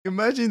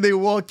Imagine they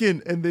walk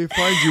in and they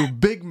find you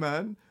big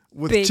man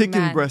with Big chicken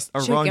man. breast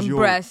around Chicken your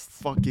breast.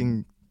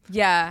 fucking...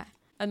 Yeah.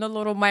 And a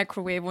little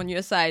microwave on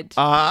your side.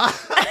 Ah.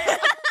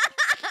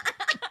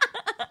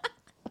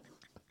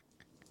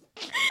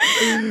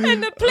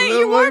 And the plate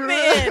you warm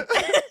it in.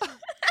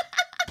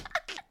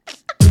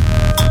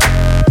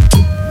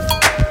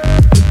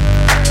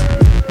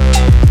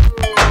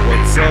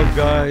 What's up,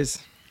 guys?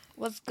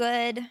 What's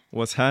good?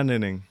 What's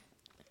happening?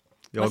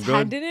 Y'all What's good?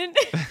 happening?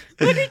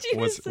 What did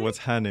you say? What's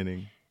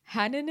happening?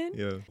 Happening?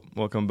 Yeah.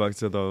 Welcome back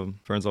to the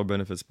Friends or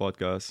Benefits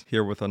podcast.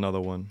 Here with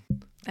another one.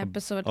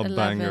 Episode a 11.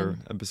 banger.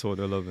 Episode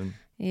 11.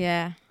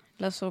 Yeah.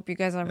 Let's hope you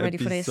guys are ready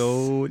for this.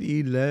 Episode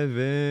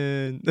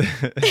 11.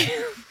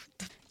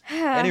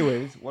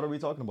 Anyways, what are we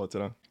talking about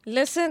today?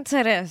 Listen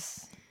to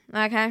this.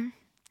 Okay?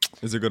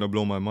 Is it going to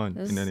blow my mind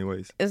in any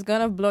ways? It's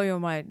gonna blow your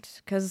mind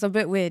because it's a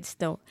bit weird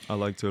still. I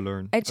like to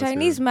learn. A Let's hear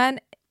Chinese it. man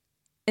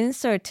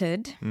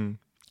inserted Mm.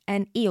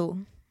 an eel.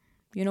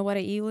 You know what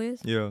an eel is?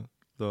 Yeah,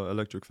 the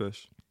electric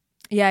fish.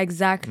 Yeah,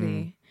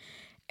 exactly.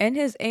 In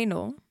his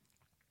anal.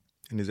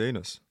 In his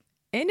anus.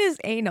 In his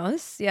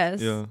anus, yes.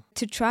 Yeah.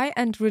 To try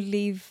and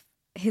relieve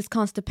his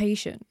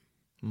constipation.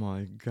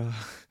 My God.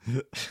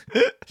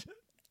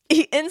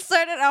 He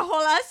inserted a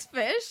whole ass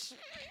fish.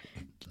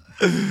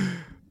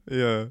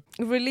 Yeah.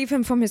 Relieve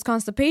him from his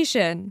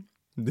constipation.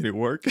 Did it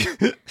work?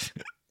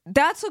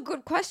 That's a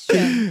good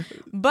question.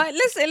 But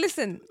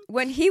listen.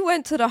 When he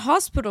went to the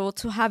hospital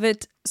to have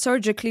it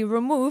surgically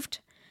removed,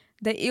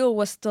 the eel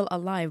was still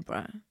alive,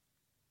 bruh.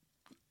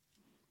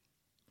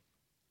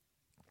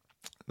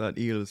 That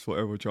eel is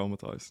forever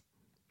traumatized.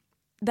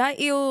 That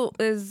eel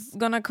is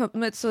gonna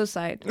commit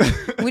suicide.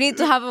 We need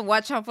to have a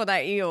watch out for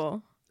that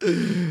eel.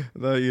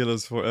 That eel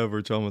is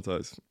forever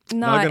traumatized.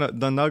 Nah,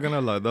 Not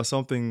gonna lie. That's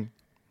something.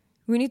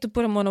 we need to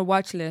put him on a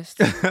watch list.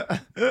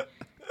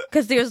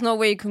 Because there's no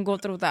way you can go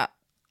through that.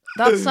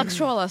 That's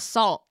sexual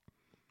assault.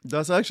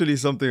 That's actually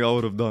something I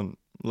would have done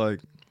like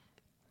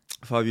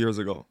 5 years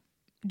ago.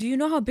 Do you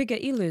know how big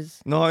an eel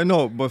is? No, I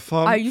know, but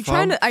fam, Are you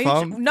trying to? Are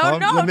you? No,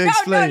 let me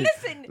explain.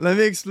 listen. Let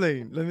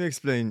me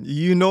explain.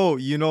 You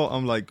know,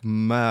 I'm like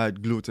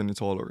mad gluten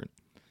intolerant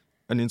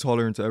and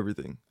intolerant to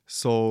everything.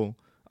 So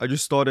I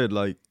just started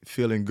like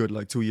feeling good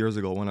like 2 years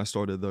ago when I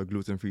started the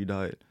gluten-free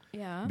diet.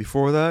 Yeah.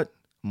 Before that,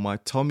 my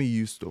tummy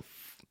used to,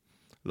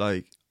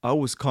 I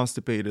was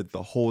constipated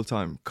the whole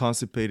time.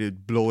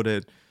 Constipated,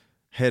 bloated,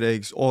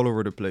 headaches all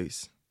over the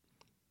place.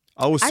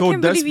 I was so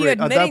can't believe you're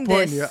desperate at that admitting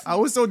point. this. Yeah, I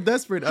was so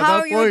desperate at How that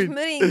are you point.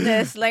 admitting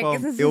this? Like,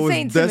 Fam, this is it was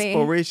insane to me.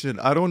 desperation.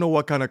 I don't know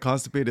what kind of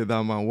constipated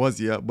that man was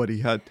yet, but he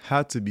had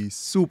to be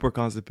super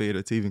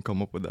constipated to even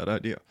come up with that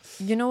idea.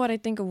 You know what I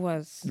think it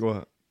was?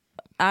 What?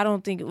 I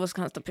don't think it was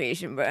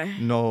constipation, bro.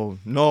 No.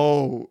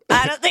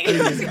 I don't think it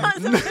was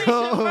constipation,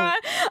 bro.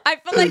 I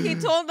feel like he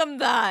told them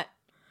that.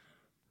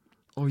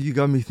 Oh, you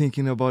got me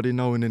thinking about it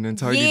now in an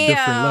entirely different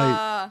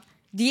light.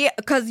 Yeah,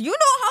 because you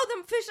know how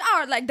them fish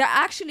are. Like, they're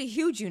actually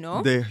huge, you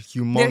know? They're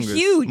humongous. They're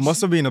huge. Must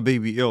have been a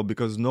baby eel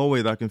because no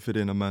way that can fit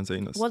in a man's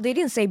anus. Well, they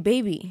didn't say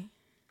baby.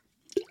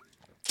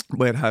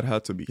 But it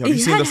had to be. Have you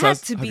seen the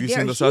size? Have you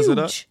seen the size of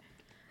that?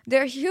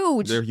 They're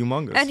huge. They're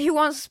humongous. And he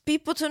wants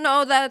people to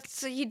know that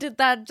he did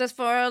that just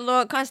for a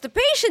little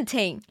constipation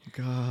thing.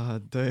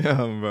 God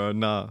damn, bro.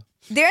 Nah.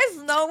 There's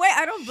no way.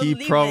 I don't believe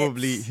He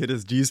probably it. hit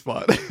his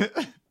G-spot.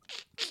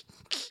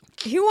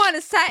 He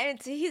wanted Saturn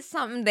to hit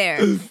something there.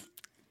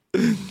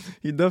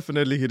 He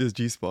definitely hit his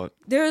G-spot.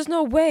 There is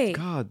no way.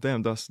 God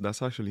damn,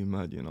 that's actually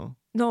mad, you know.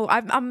 No,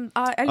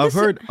 I've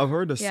heard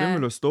a Yeah.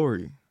 similar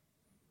story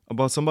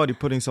about somebody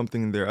putting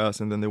something in their ass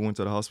and then they went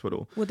to the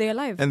hospital. Were they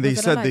alive? And they Was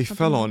it said alive? they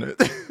fell on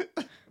it.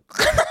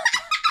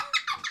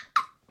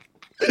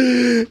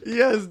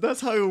 Yes, that's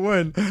how it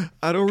went.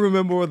 I don't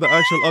remember what the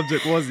actual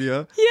object was,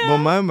 yeah? But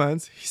my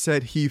man's, he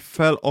said he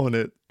fell on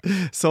it.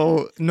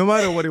 So no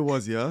matter what it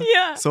was, yeah?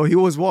 Yeah. So he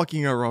was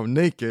walking around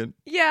naked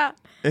Yeah.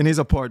 in his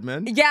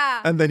apartment.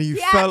 Yeah. And then he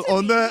fell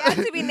on that. He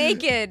had to be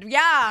naked.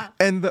 Yeah.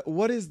 And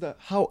what is that?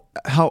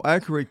 How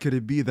accurate could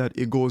it be that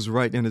it goes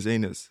right in his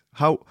anus?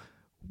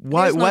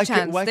 Why There's no chance.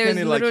 can't There's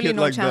it like literally hit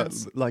no like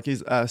chance. that, like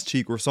his ass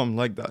cheek or something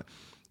like that?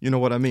 You know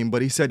what I mean?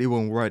 But he said it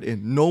went right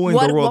in. No one in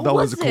What- the world what that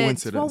was a was it?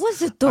 coincidence. What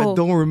was it though? I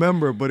don't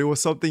remember, but it was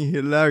something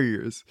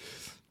hilarious.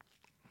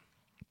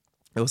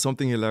 It was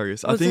something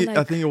hilarious. Was it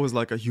I think it was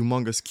like a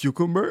humongous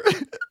cucumber.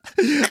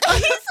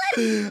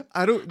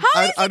 I don't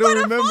How is I he don't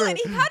gonna remember. fall? And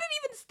he hadn't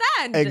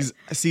even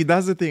stand. See,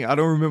 that's the thing. I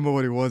don't remember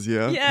what it was,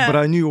 Yeah. But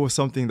I knew it was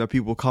something that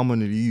people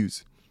commonly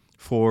use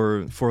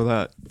for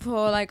that.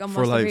 For like a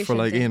For masturbation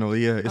like thing. anal,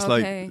 yeah.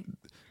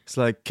 It's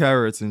like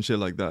carrots and shit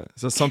like that.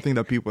 It's just something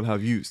that people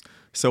have used.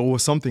 So it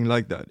was something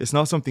like that. It's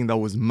not something that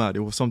was mad. It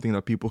was something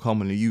that people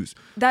commonly use.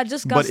 That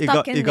just got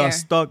stuck in it there. got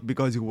stuck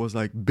because it was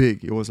like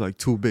big. It was like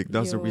too big.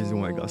 That's the reason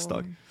why it got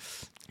stuck.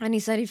 And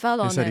he said he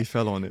fell on He said it. he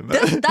fell on it.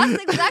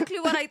 That's exactly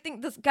what I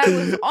think this guy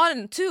was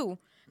on too.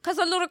 Because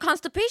a little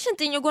constipation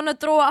thing, you're going to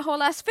throw a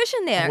whole ass fish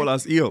in there. Well,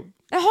 that's eel.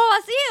 A whole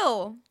ass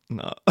eel.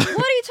 Nah. What are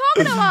you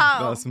talking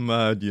about? That's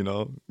mad, you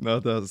know.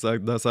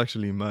 That's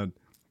actually mad.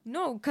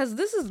 No, because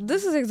this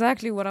is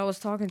exactly what I was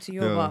talking to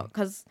you Yeah. about.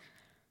 Because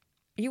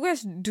you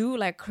guys do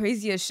like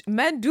crazier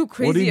men do What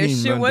do you crazier mean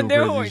shit men when do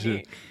they're crazy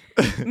horny. shit?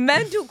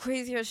 Men do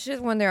crazier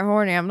shit when they're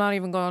horny. I'm not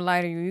even gonna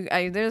lie to you.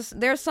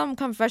 There's some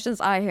confessions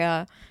I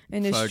hear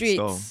in the Facts,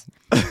 though.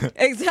 streets.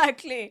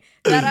 Exactly.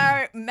 That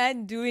are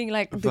men doing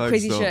like the Facts,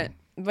 crazy though. shit.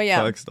 But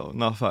yeah. Facts though,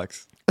 not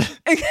facts.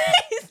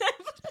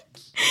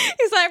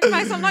 He's like,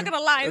 facts, I'm not gonna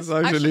lie. It's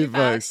actually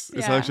facts.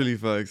 It's Yeah. actually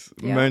facts.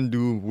 Yeah. Men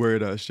do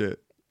weird ass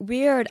shit.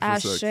 Weird for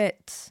ass sex.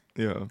 shit.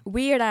 Yeah.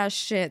 Weird ass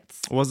shit.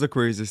 What's the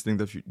craziest thing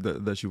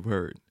that you've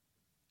heard?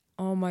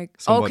 Oh my.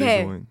 Somebody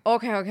Okay. doing?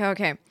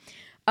 Okay.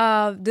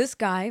 This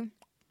guy,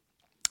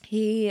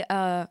 he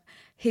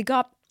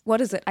got,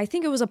 what is it? I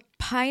think it was a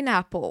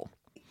pineapple.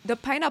 The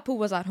pineapple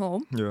was at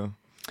home. Yeah.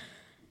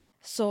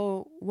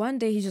 So one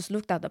day he just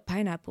looked at the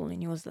pineapple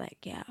and he was like,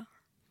 yeah,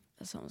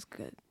 that sounds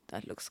good.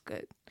 That looks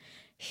good.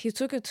 He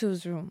took it to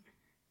his room,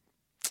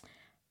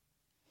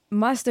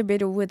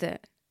 masturbated with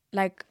it,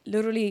 like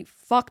literally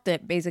fucked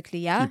it basically,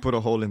 yeah? He put a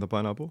hole in the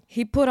pineapple.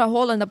 He put a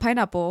hole in the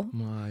pineapple.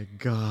 My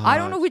God. I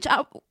don't know which,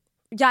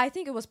 yeah, I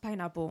think it was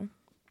pineapple.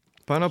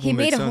 Pineapple He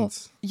makes made a hole.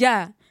 sense.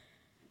 Yeah.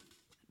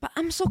 But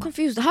I'm so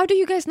confused. How do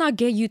you guys not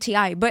get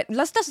UTI? But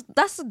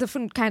that's a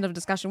different kind of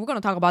discussion. We're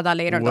gonna talk about that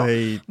later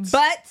Wait. though.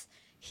 But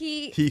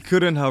he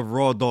couldn't have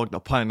raw dogged a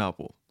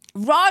pineapple.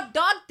 raw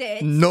dogged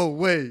it. No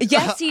way.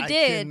 Yes, he I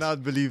did.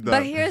 cannot believe that.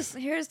 But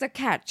here's the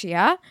catch,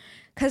 yeah?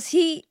 Because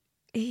he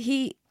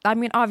I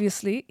mean,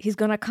 obviously, he's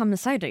gonna come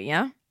inside it,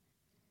 yeah?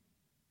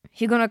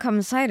 He's gonna come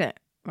inside it,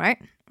 right?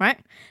 Right?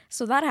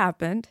 So that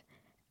happened.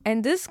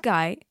 And this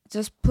guy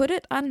just put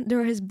it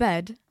under his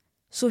bed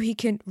so he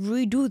can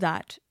redo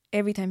that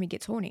every time he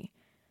gets horny.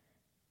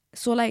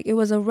 So like it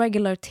was a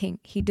regular thing.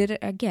 He did it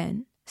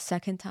again,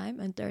 second time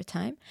and third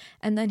time.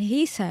 And then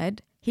he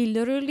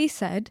literally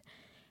said,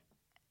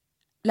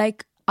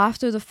 like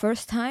after the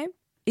first time,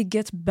 it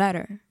gets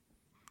better.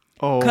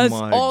 Oh my Because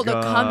God. all the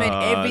cum and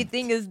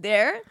everything is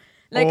there.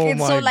 Like Oh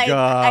it's so my like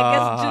God.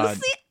 I guess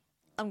juicy.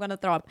 I'm gonna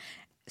throw up.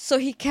 So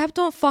he kept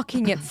on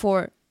fucking it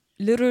for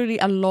literally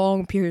a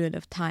long period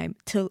of time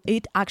till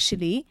it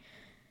actually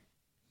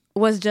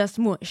was just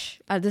mush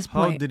at this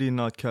How point. did he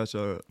not catch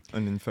an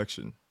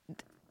infection?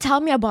 Tell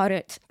me about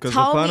it. Because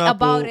Tell the me pineapple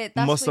about it.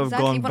 That's must have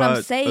exactly gone what I'm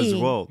bad saying.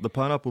 as well. The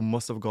pineapple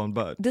must have gone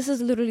bad. This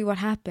is literally what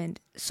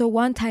happened. So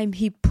one time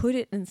he put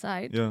it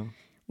inside. Yeah.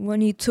 When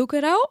he took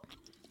it out,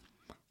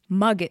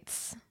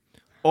 maggots.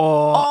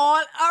 Oh,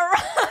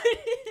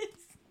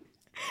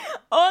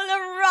 All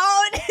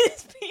around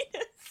his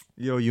penis.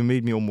 yo, you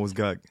made me almost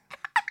gag.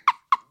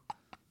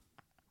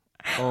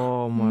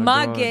 Oh my God.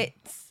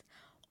 Maggots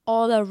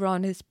all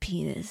around his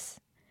penis.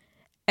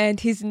 And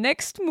his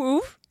next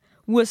move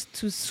was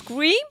to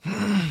scream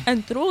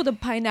and throw the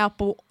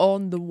pineapple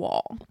on the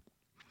wall.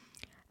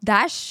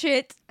 That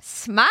shit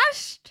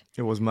smashed.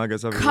 It was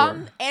maggots everywhere.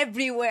 Come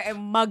everywhere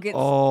and maggots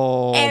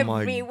Oh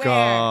everywhere. my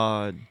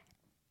God.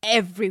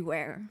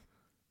 everywhere.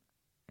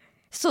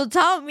 So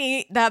tell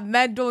me that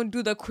men don't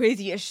do the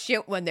craziest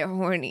shit when they're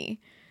horny.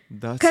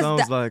 That 'Cause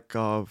sounds like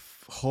a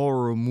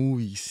horror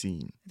movie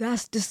scene.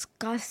 That's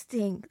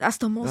disgusting. That's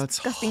the most That's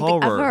disgusting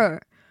horror. thing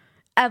ever.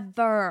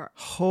 Ever.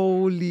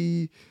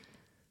 Holy.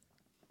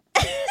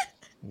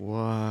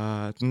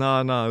 What?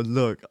 Nah.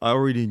 Look, I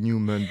already knew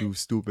men do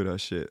stupid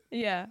as shit.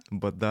 Yeah.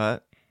 But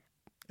that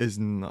is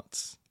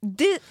nuts.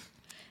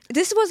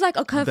 This was like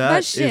a is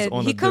confession.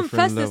 on He a different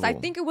confessed this. I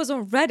level. think it was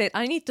on Reddit.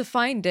 I need to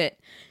find it.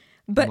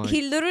 But My-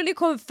 he literally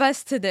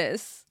confessed to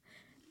this.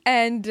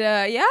 And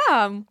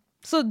yeah.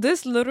 So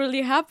this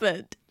literally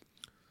happened.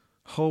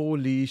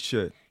 Holy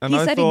shit. And He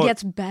I said thought, it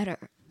gets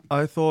better.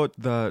 I thought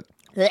that,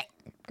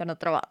 Gonna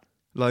throw up.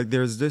 like,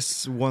 there's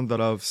this one that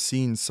I've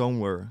seen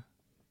somewhere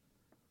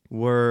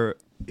where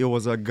it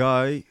was a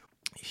guy,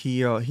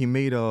 he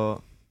made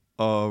a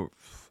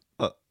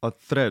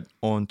thread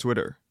on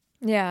Twitter.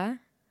 Yeah.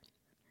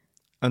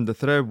 And the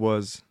thread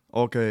was,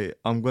 okay,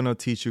 I'm going to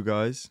teach you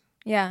guys,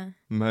 Yeah.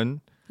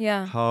 men,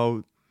 Yeah.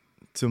 how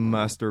to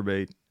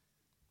masturbate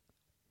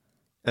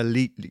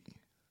elitely.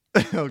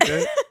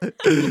 Okay?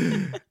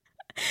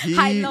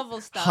 High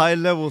level stuff. High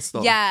level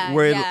stuff. Yeah,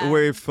 Where yeah.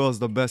 where it feels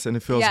the best and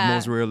it feels Yeah.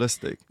 most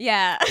realistic.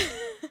 Yeah.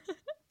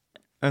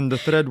 And the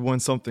thread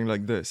went something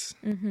like this.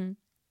 Mm-hmm.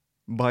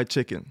 Buy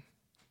chicken.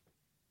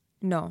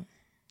 No.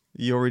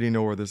 You already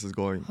know where this is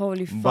going.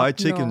 Holy fuck. Buy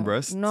chicken no.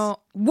 breasts. No.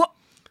 What?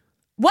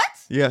 What?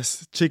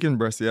 Yes, chicken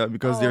breast, yeah,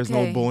 because Oh, there's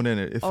okay. no bone in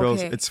it. It feels,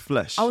 Okay. it's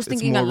flesh. I was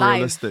thinking it's more alive.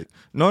 realistic.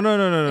 No.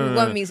 You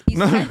want me? It sent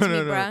me,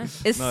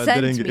 bruh. It No,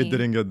 sent it me.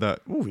 didn't get that.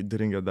 Ooh, it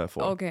didn't get that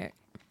far. Okay.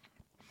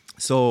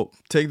 So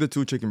take the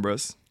 2 chicken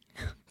breasts,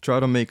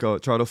 try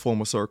to form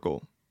a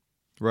circle,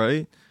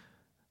 right?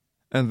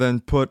 And then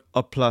put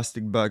a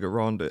plastic bag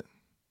around it.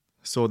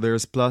 So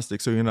there's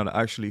plastic, so you're not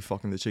actually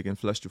fucking the chicken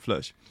flesh to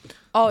flesh.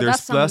 Oh, There's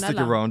that's plastic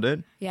salmonella. around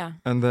it, Yeah.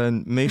 and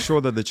then make sure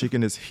that the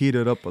chicken is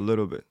heated up a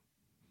little bit,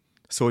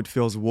 so it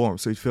feels warm,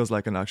 so it feels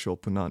like an actual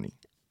punani.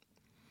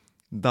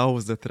 That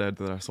was the thread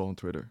that I saw on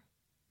Twitter.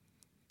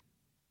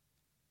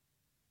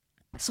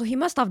 So he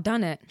must have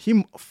done it.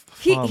 He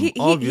He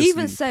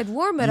even said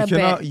warm it a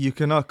bit. You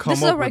cannot come This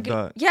is a up with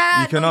regular- that.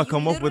 Yeah, you cannot no,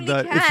 come you up with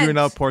literally that if you're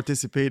not can't.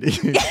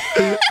 participating.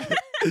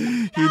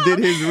 He did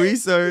his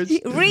research.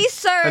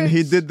 Research. And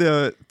he did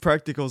the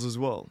practicals as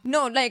well.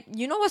 No, like,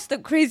 you know what's the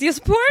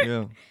craziest part?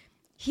 Yeah.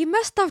 He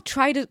must have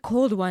tried it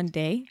cold one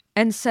day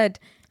and said,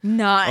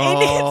 nah, it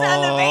needs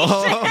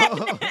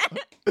elevation.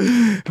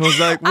 He was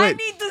like, I wait.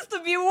 need this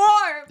to be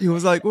warm. He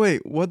was like,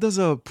 wait, what does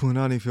a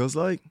punani feels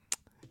like?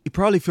 It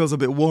probably feels a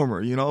bit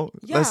warmer, you know?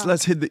 Yeah.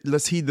 Let's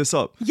heat this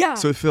up. Yeah.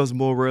 So it feels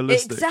more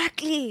realistic.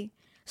 Exactly.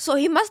 So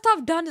he must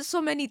have done it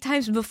so many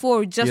times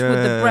before just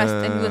with the breast.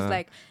 And he was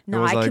like, He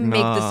no, was I like, can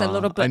make this a nah.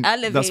 little bit And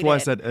elevated. that's why I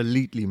said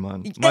elitely,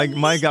 man.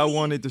 My guy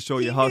wanted to show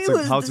you how He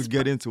was to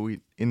get into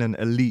it in an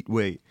elite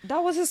way.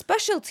 That was his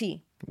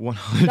specialty.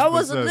 100%. That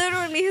was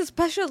literally his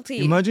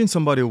specialty. Imagine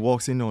somebody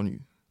walks in on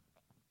you.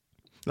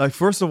 Like,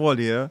 first of all,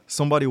 yeah,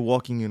 somebody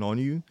walking in on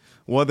you,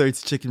 whether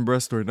it's chicken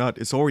breast or not,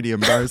 it's already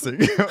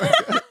embarrassing.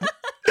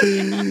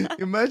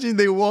 Imagine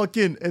they walk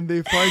in and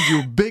they find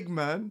you big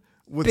man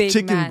with Big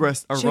chicken man,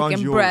 breast around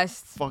chicken your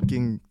breast.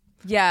 fucking...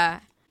 Yeah.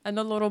 And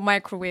a little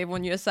microwave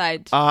on your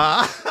side.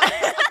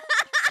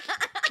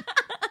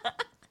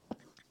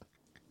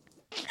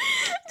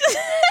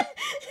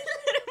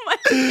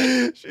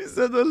 She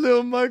said a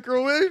little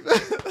microwave.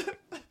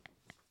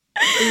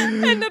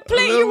 And the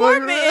plate you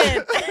warm it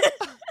in.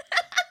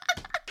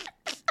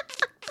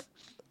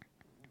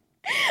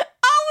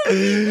 I would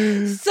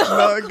be so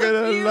Not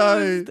gonna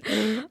confused.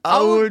 lie. I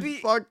I would would be-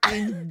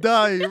 fucking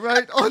die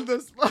right on the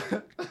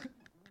spot.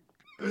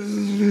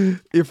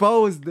 If I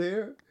was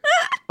there,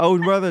 I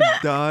would rather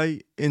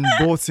die in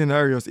both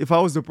scenarios. If I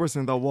was the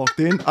person that walked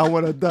in, I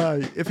would have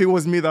died. If it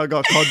was me that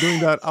got caught doing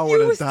that, I would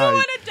You have still died.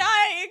 want to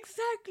die.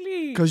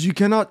 Exactly. Because you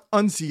cannot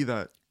unsee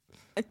that.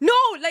 No,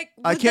 like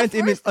I with the can't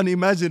even first-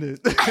 unimagine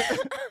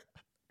it.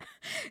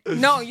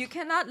 No, you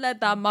cannot let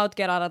that mouth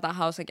get out of the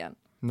house again.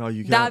 No,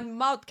 you That can't.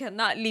 mouth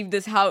cannot leave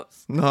this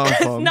house. No,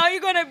 fam. Now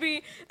you're gonna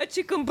be a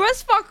chicken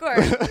breast fucker.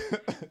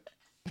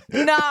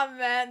 Nah,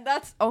 man,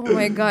 that's oh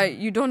my god,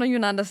 you don't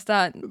even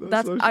understand.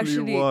 That's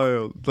actually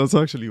wild. That's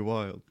actually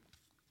wild.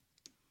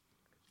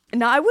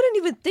 now I wouldn't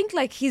even think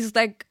like he's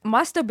like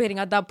masturbating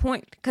at that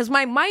point because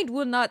my mind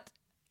will not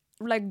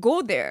like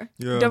go there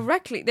Yeah.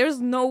 directly. There's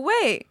no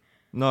way.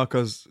 No,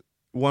 because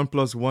 1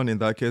 + 1 in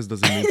that case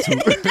doesn't mean 2.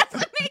 Me too.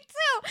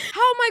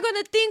 How am I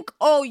gonna think?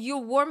 Oh, you're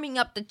warming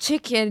up the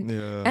chicken,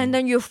 Yeah. and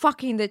then you're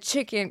fucking the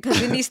chicken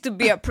because it needs to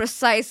be a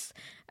precise.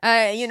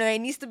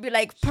 It needs to be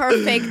like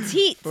perfect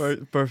heat,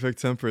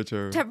 Perfect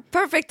temperature.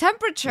 perfect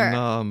temperature.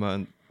 Nah,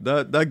 man.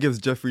 That gives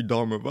Jeffrey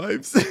Dahmer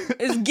vibes.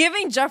 It's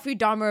giving Jeffrey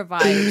Dahmer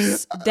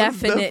vibes.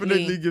 Definitely.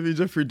 Definitely giving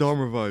Jeffrey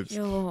Dahmer vibes.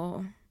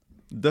 Yo,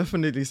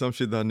 Definitely some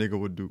shit that nigga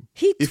would do.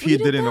 He if he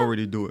tweeted didn't that?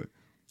 already do it.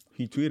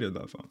 He tweeted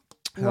that, fam.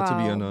 Had to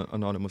be Wow. an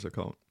anonymous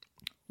account.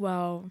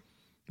 wow.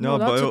 No,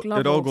 that but took it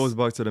all levels. goes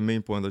back to the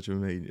main point that you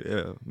made.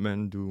 Yeah,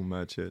 men do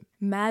mad shit.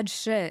 Mad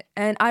shit,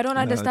 and I don't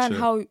understand shit.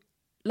 how.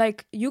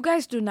 Like you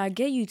guys do not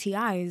get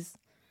UTIs.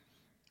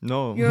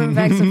 No.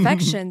 Urinary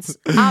infections.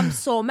 I'm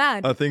so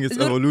mad. I think it's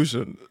Look,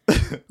 evolution.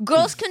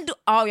 girls can do.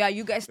 Oh yeah,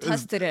 you guys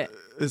tested it.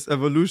 It's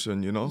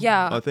evolution, you know?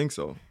 Yeah. I think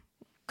so.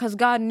 Because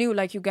God knew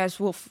like you guys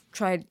will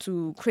try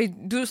to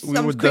do We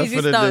some would crazy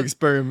definitely stuff.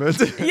 experiment.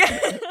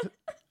 Yeah.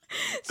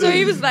 So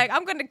he was like,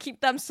 I'm gonna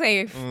keep them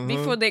safe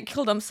before they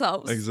kill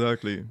themselves.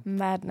 Exactly.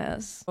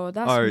 Madness. Oh,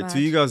 that's All right, mad. to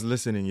you guys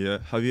listening, yeah,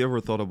 have you ever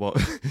thought about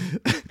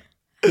Have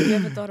you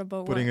ever thought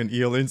about putting what? an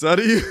eel inside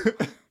of you?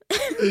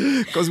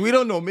 Because we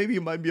don't know. Maybe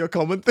it might be a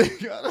common thing.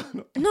 I don't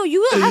know. No,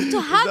 you will have to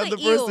Is have that an the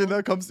first eel. thing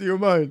that comes to your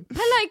mind?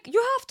 But like,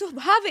 you have to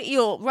have an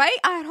eel right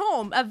at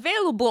home,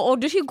 available, or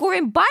did he go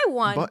and buy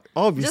one? But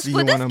obviously Just he for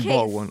went this and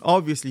bought case. one.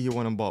 Obviously he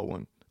went and bought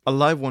one. A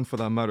live one for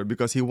that matter,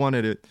 because he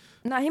wanted it.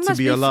 Nah, he to must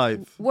be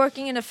alive.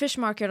 working in a fish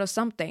market or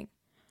something.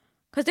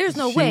 Because there's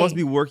no He way. must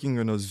be working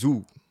in a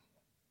zoo.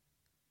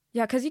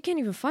 Yeah, because you can't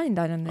even find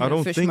that in the I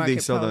don't fish think market.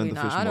 they sell that in the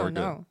probably. fish Nah, I market.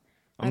 don't know.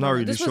 I'm not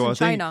really this sure. I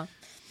Was in think China.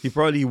 he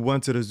probably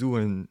went to the zoo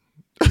and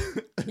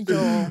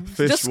Yo,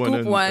 fished just one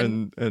scoop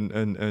one.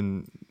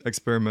 and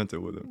experimented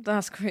with it.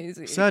 That's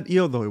crazy. Sad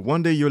eel though.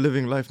 One day you're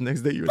living life,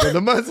 next day you're in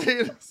the man's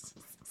anus.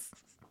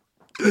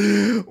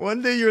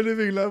 One day you're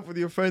living life with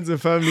your friends and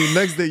family,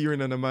 next day you're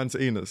in a man's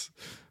anus.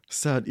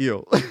 Sad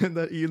eel.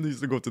 That eel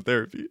needs to go to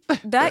therapy.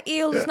 That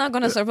eel is not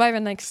going to survive the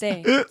next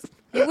day.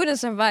 He wouldn't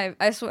survive.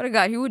 I swear to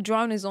God, he would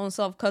drown his own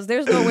self because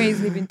there's no way he's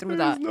living through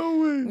There's that. no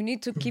way. We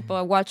need to keep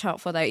a watch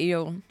out for that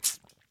eel.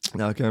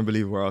 No, I can't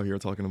believe we're out here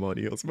talking about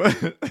eels,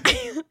 man.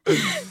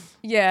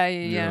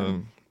 Yeah.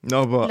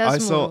 No, but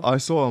Let's move. I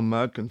saw a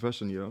mad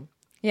confession, yeah,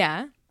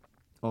 Yeah.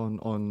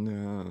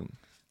 on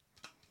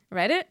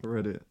Reddit?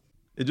 Reddit.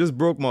 It just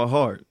broke my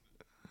heart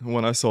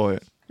when I saw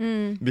it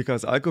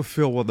because I could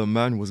feel what the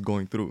man was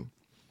going through.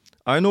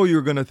 I know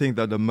you're gonna think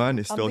that the man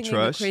is I'm still thinking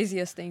trash. the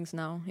craziest things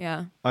now.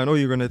 Yeah. I know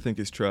you're gonna think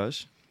he's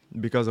trash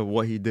because of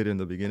what he did in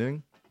the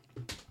beginning,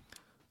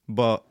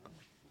 but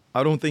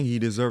I don't think he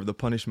deserved the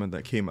punishment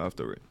that came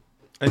after it.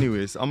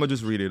 Anyways, I'm gonna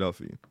just read it off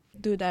for you.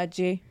 Do that,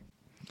 G.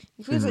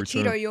 If he's in a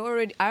cheater,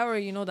 return. I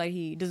already know that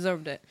he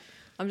deserved it.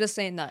 I'm just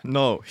saying that.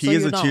 No, he So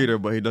is you a know. cheater,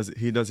 but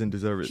he doesn't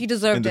deserve it. He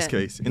deserved in this it.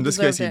 case. He In this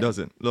case, deserved he it.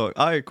 doesn't. Look,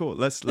 all right, cool.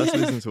 Let's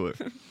listen to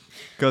it,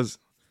 because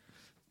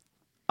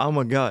I'm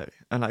a guy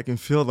and I can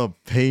feel the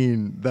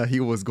pain that he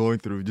was going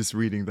through just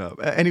reading that.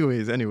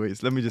 Anyways,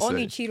 let me just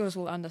Only say. cheaters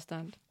will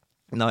understand.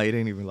 No, it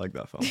ain't even like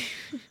that, fam.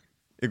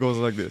 It goes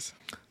like this.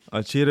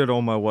 I cheated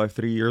on my wife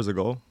 3 years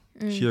ago.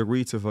 She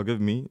agreed to forgive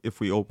me if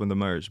we opened the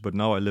marriage, but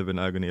now I live in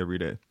agony every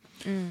day.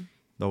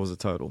 That was the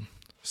title.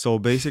 So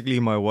basically,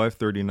 my wife,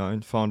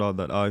 39, found out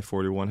that I,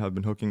 41, had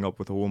been hooking up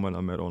with a woman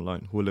I met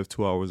online who lived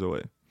 2 hours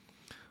away.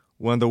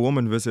 When the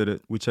woman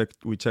visited, we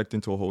checked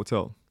into a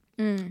hotel.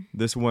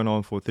 This went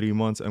on for 3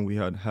 months, and we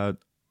had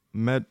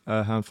met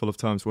a handful of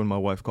times when my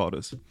wife caught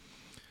us.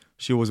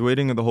 She was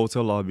waiting in the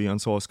hotel lobby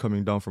and saw us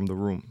coming down from the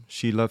room.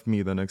 She left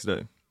me the next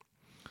day.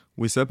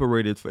 We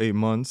separated for 8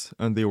 months,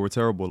 and they were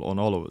terrible on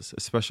all of us,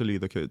 especially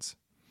the kids.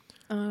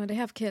 They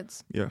have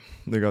kids. Yeah,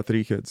 they got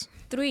 3 kids.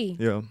 3?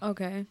 Yeah.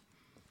 Okay.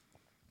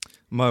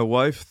 My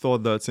wife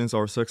thought that since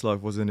our sex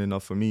life wasn't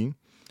enough for me,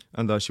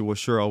 and that she was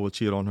sure I would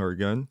cheat on her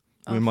again,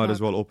 we might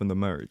as well open the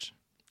marriage.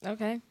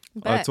 Okay.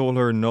 I Bet. told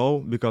her no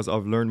because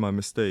I've learned my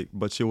mistake,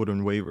 but she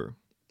wouldn't waver.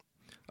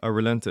 I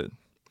relented.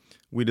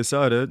 We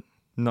decided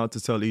not to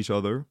tell each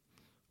other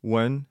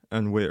when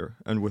and where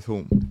and with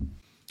whom.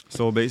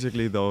 So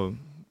basically, the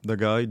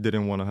guy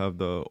didn't want to have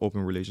the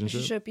open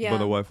relationship, yeah. but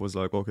the wife was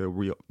like,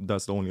 okay,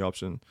 that's the only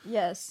option.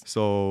 Yes.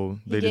 So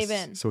He gave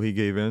in. So he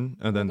gave in,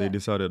 and then they Okay.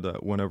 decided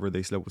that whenever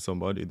they slept with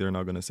somebody, they're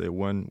not gonna say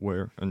when,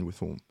 where, and with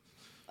whom.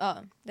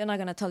 They're not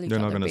gonna tell each They're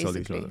other. not gonna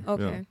basically. tell each other.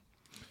 Okay. Yeah.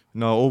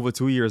 Now, over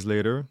 2 years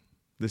later,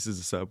 this is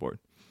the sad part.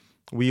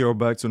 We are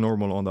back to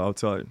normal on the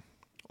outside.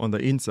 On the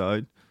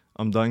inside,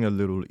 I'm dying a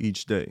little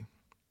each day.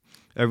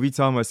 Every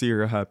time I see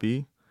her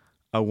happy,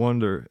 I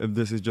wonder if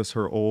this is just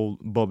her old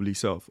bubbly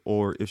self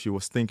or if she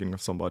was thinking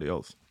of somebody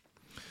else.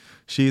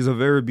 She is a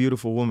very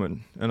beautiful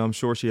woman, and I'm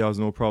sure she has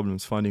no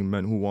problems finding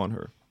men who want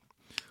her.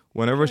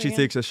 Whenever she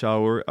takes a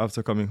shower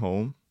after coming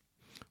home,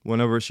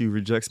 whenever she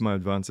rejects my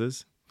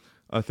advances,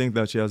 I think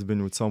that she has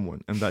been with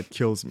someone, and that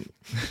kills me.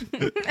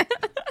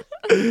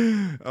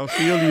 I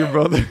feel you,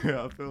 brother.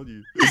 I feel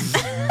you.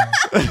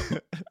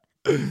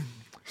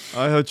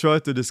 I have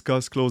tried to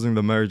discuss closing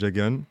the marriage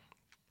again,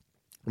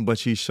 but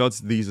she shuts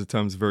these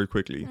attempts very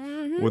quickly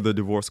with a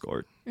divorce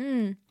card.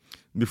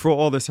 Before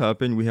all this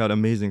happened, we had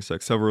amazing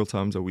sex several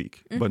times a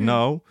week. But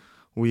now,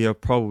 we have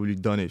probably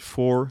done it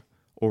 4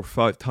 or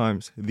 5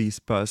 times these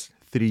past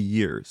 3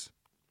 years.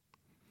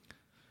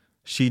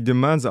 She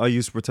demands I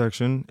use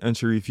protection, and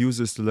she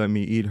refuses to let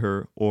me eat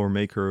her or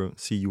make her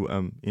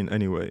cum in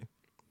any way.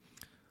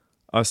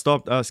 I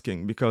stopped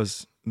asking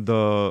because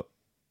the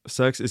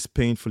sex is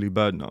painfully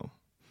bad now.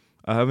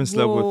 I haven't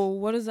slept with... Whoa,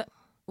 what is that?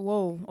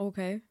 Whoa,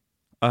 okay.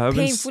 I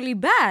haven't Painfully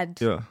bad?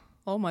 Yeah.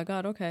 Oh my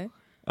God, okay.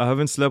 I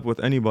haven't slept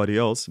with anybody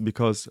else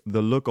because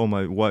the look on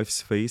my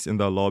wife's face in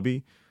that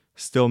lobby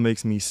still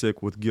makes me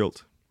sick with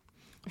guilt.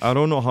 I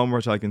don't know how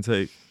much I can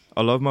take.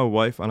 I love my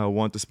wife and I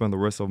want to spend the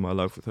rest of my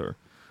life with her.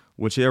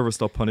 Would she ever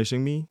stop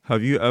punishing me?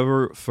 Have you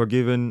ever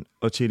forgiven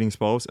a cheating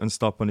spouse and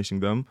stopped punishing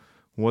them?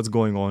 What's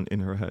going on in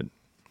her head?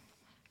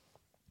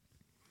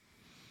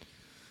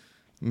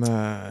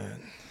 Man,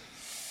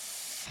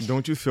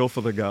 don't you feel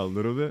for the guy a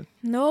little bit?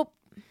 Nope.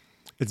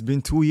 It's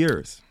been 2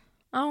 years.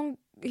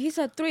 He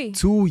said 3.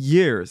 2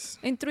 years.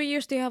 In 3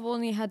 years, they have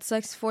only had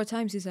sex 4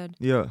 times, he said.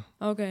 Yeah.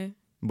 Okay.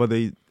 But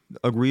they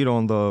agreed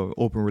on the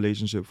open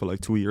relationship for like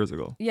 2 years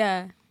ago.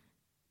 Yeah.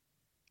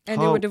 And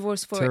How they were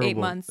divorced for 8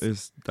 terrible months.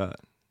 is that?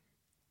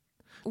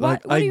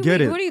 What? Like, I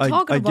get it. What are you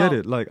talking about? I get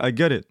it. Like, I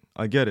get it.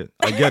 I get it.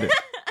 I get it.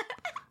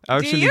 I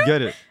actually you?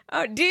 get it.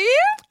 Oh, do you?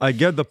 I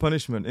get the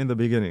punishment in the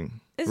beginning.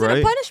 Is right?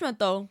 it a punishment,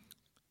 though?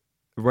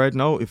 Right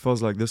now, it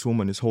feels like this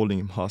woman is holding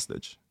him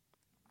hostage.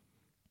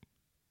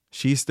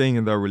 She's staying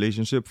in that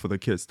relationship for the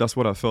kids. That's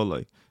what I felt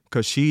like.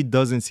 Because she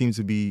doesn't seem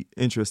to be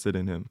interested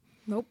in him.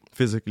 Nope.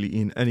 Physically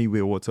in any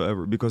way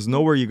whatsoever. Because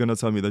nowhere you're going to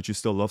tell me that you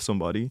still love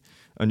somebody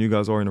and you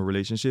guys are in a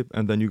relationship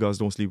and then you guys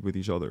don't sleep with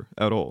each other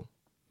at all.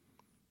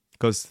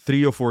 Because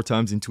 3 or 4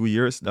 times in 2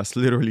 years, that's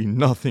literally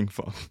nothing,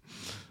 fam.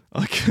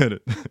 I get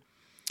it.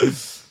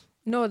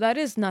 No, that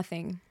is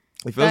nothing.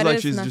 It feels That like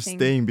is she's just nothing.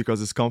 staying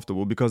because it's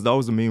comfortable. Because that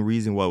was the main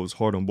reason why it was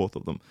hard on both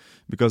of them.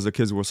 Because the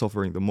kids were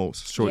suffering the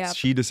most. So Yep.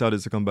 she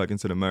decided to come back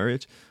into the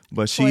marriage,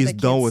 but For she's the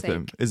done kids' with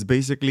him. sake. It's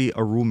basically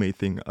a roommate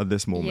thing at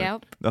this moment.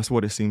 Yep. That's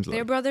what it seems like.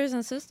 They're brothers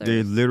and sisters.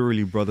 They're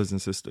literally brothers and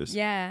sisters.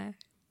 Yeah.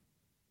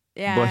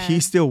 Yeah. But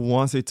he still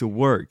wants it to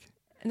work.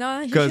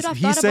 No, he should Because have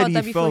he thought said about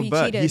that he before felt he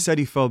bad. cheated. He said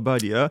he felt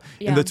bad, yeah?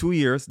 In Yeah. the 2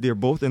 years, they're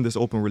both in this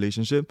open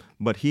relationship,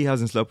 but he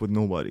hasn't slept with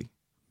nobody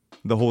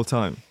the whole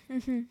time.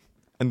 Mm-hmm.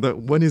 And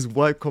when his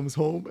wife comes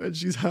home and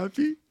she's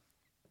happy,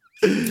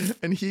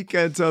 and he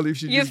can't tell if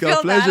she You just got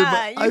feel pleasure,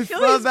 that, but huh? You I feel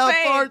felt his that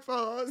pain. part,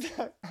 bro.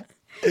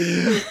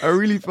 I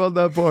really felt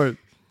that part.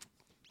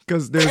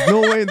 Because there's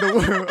no way in the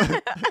world,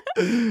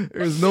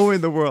 there's no way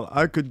in the world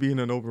I could be in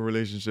an open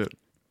relationship.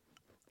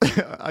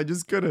 I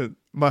just couldn't.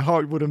 My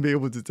heart wouldn't be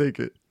able to take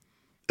it.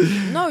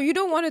 No, you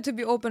don't want it to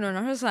be open on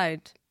her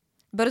side.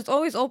 But it's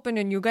always open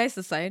on you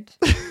guys' side.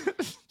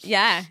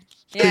 Yeah.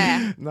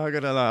 Yeah. Not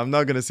gonna lie, I'm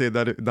not gonna say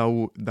that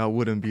that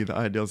wouldn't be the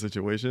ideal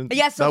situation.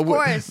 Yes, of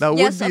course. That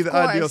Yes, would be of the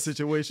ideal course.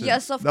 situation.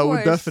 Yes, of That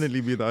would course.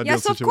 definitely be the ideal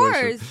Yes, of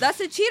situation. course. That's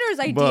a cheater's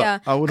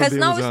idea. I wouldn't Because be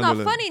now able to it's not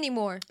handle it. fun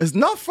anymore. It's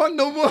not fun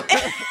no more.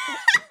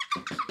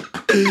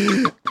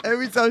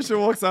 Every time she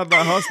walks out of the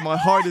house, my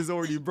heart is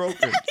already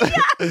broken.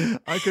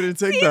 I couldn't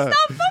take that. It's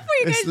not fun for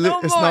you guys no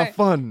more. It's not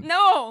fun.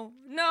 No.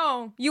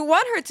 You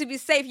want her to be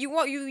safe. You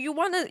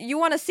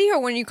want to see her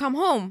when you come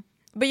home.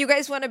 But you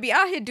guys want to be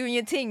out here doing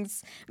your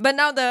things. But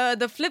now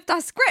the flipped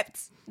has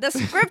script. The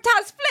script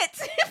has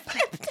flipped.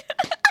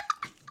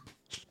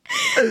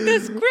 The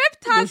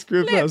script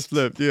has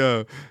flipped.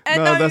 Yeah.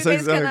 And now you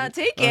guys cannot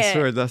take it. I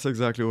swear, that's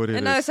exactly what it is.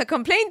 And now it's a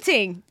complaint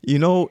thing. You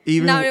know,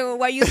 even Now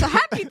why you so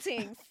happy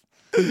things?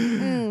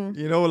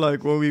 you know,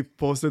 like when we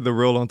posted the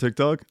reel on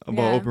TikTok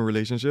about Yeah. open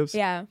relationships,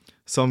 Yeah.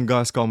 some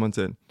guys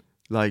commented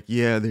like,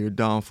 yeah, they're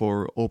down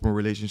for open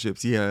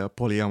relationships, yeah,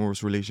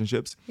 polyamorous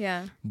relationships.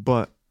 Yeah.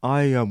 But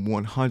I am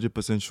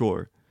 100%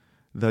 sure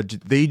that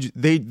they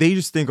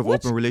just think of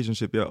open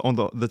relationship. Yeah, on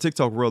the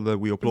TikTok reel that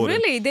we uploaded.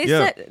 Really? They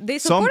Yeah. said they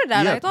supported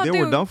that. Yeah, I thought they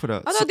were down for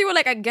that. I thought they were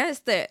like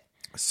against it.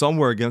 Some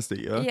were against it,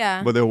 yeah.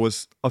 Yeah. But there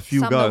was a few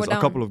Some that guys, were a down.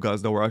 couple of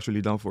guys that were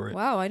actually down for it.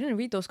 Wow, I didn't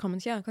read those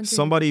comments. Yeah, continue.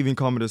 Somebody even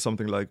commented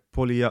something like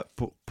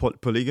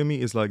polygamy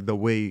is like the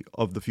way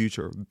of the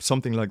future,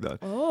 something like that.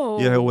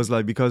 Oh. Yeah, it was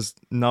like because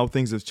now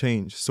things have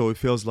changed, so it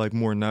feels like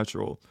more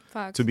natural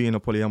Facts. to be in a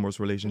polyamorous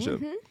relationship.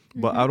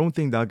 But I don't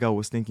think that guy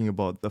was thinking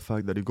about the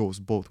fact that it goes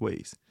both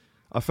ways.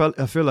 I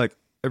feel like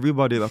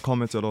everybody that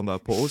commented on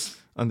that post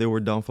and they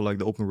were down for like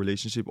the open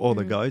relationship, all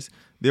the guys,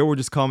 they were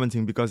just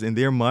commenting because in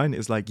their mind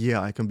it's like,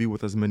 yeah, I can be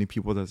with as many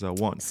people as I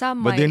want.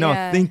 Some but they're might, not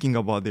yeah. thinking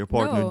about their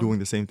partner No. doing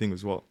the same thing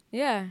as well.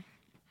 Yeah.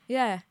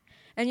 Yeah.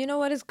 And you know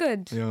what is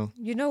good? Yeah.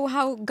 You know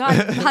how God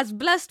has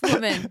blessed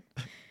women.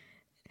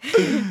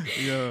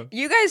 Yeah.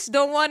 You guys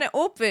don't want to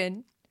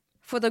open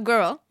for the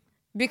girl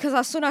because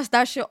as soon as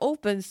that shit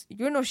opens,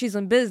 you know she's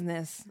in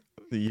business.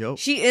 Yep.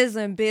 She is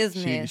in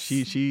business.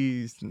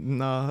 She's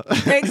nah.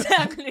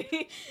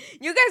 Exactly.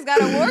 You guys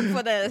gotta work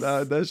for this.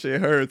 that shit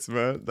hurts,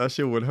 man. That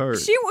shit would hurt.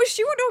 She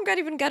don't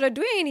even gotta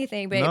do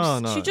anything, babes.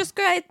 No.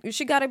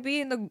 She gotta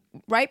be in the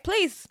right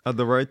place. At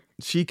the right,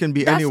 she can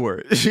be That's-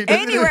 anywhere.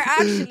 Anywhere,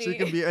 actually. She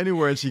can be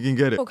anywhere and she can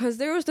get it. Because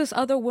there was this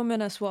other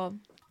woman as well.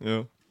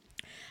 Yeah.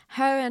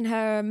 Her and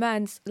her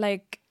man's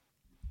like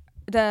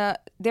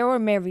they were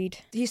married.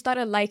 He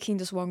started liking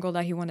this one girl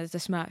that he wanted to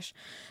smash.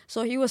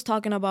 So he was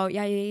talking about,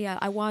 yeah.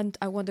 I want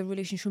the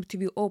relationship to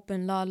be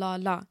open, la.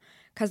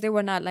 Because they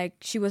were not like,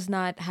 she was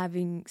not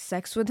having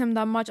sex with him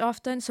that much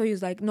often. So he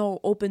was like, no,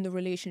 open the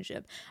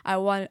relationship. I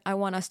want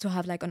us to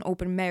have like an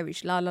open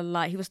marriage,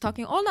 la. He was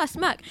talking all that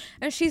smack.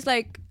 And she's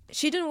like,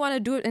 she didn't want to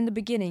do it in the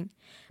beginning.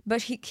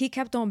 But he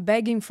kept on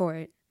begging for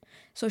it.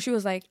 So she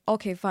was like,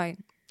 okay,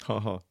 fine.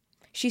 Haha.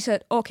 She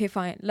said, okay,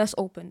 fine, let's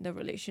open the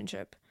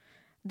relationship,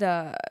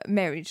 the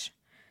marriage.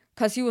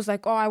 Because he was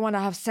like, oh, I want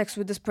to have sex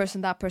with this person,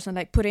 that person,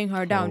 like putting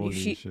her down Holy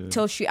shit.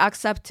 till she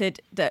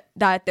accepted that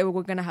they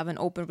were going to have an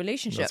open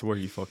relationship. That's where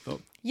he fucked up.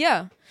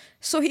 Yeah.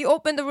 So he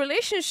opened the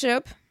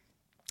relationship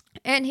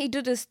and he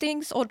did his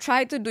things or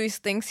tried to do his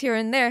things here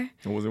and there.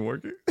 It wasn't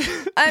working.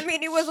 I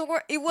mean, it was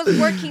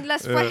working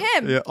less for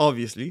him. Yeah,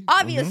 obviously.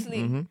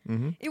 Obviously.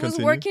 It was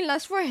Continue. working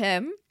less for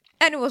him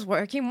and it was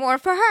working more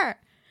for her.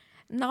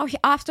 Now,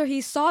 after he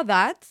saw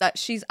that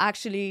she's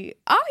actually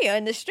out here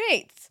in the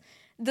streets,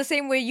 the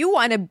same way you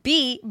want to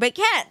be, but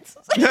can't.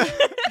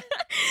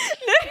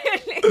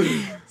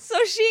 Literally.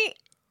 So she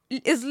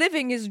is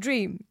living his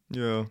dream.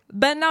 Yeah.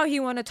 But now he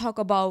want to talk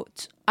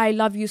about, I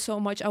love you so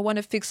much. I want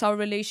to fix our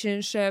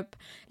relationship.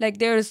 Like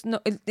there's no,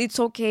 it's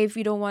okay if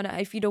you don't want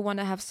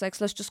to have sex.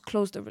 Let's just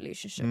close the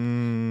relationship.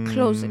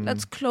 Close it.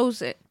 Let's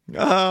close it.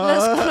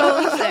 Let's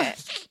close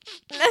it.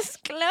 Let's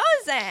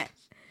close it.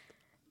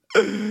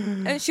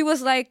 And she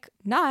was like,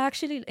 nah, I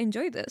actually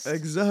enjoy this.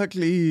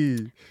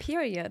 Exactly.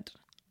 Period.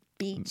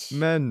 Beach.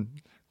 Men,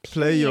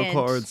 play your Period.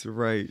 cards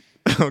right.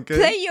 Okay.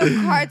 Play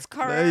your cards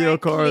correctly. Play your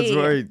cards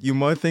right. You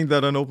might think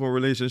that an open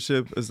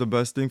relationship is the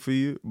best thing for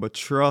you, but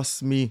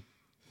trust me.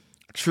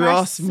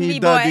 Trust me,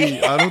 daddy.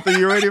 boy. I don't think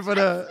you're ready for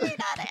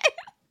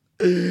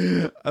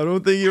that. I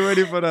don't think you're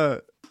ready for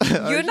that.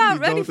 You're not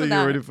ready for You're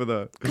that. ready for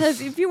that.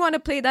 Because if you want to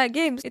play that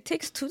game, it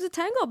takes two to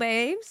tango,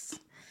 babes.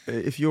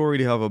 If you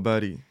already have a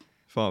baddie,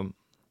 fam,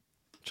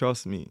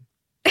 trust me.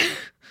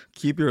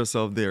 Keep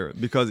yourself there.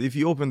 Because if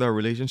you open that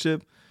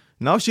relationship,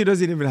 now she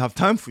doesn't even have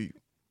time for you.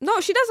 No,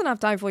 she doesn't have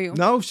time for you.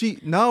 Now And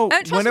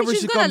trust me, whenever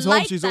she's she gonna comes home,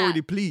 like she's that.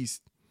 already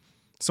pleased.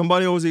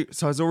 Somebody else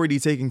has already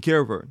taken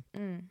care of her.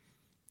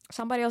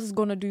 Somebody else is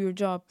going to do your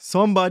job.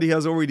 Somebody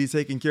has already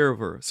taken care of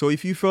her. So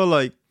if you feel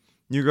like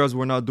you guys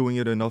were not doing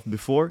it enough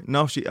before,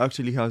 now she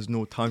actually has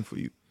no time for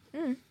you.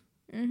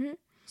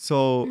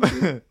 So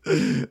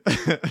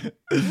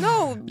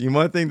No, you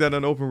might think that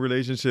an open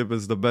relationship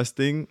is the best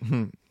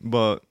thing,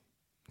 but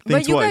think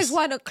but you twice guys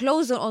want to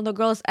close it on the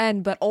girl's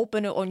end, but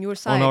open it on your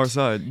side. on our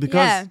side because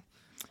Yeah.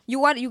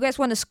 You guys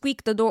want to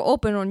squeak the door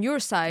open on your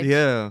side.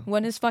 Yeah.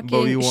 When it's But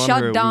fucking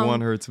shut down. We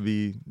want her to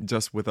be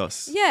just with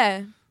us.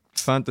 Yeah.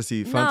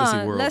 Fantasy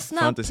Nah, world. let's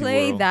not fantasy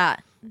play world.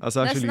 that. That's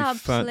Let's actually not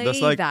play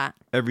that's like that.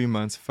 every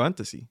man's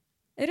fantasy.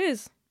 It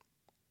is.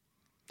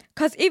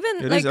 Because even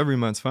It like is every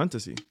man's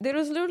fantasy. there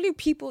is literally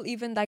people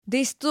even like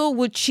they still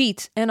would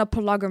cheat in a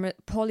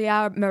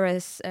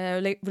polyamorous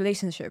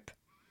relationship.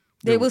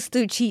 They will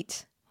still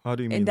cheat. How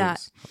do you in mean that.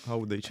 this? How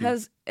would they cheat?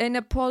 Because in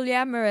a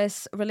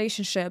polyamorous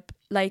relationship,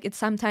 like it's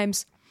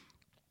sometimes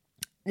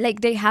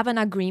like they have an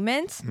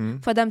agreement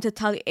for them to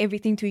tell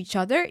everything to each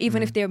other,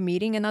 even if they're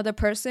meeting another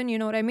person, you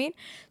know what I mean?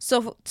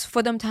 So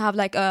for them to have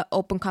like a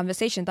open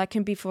conversation, that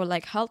can be for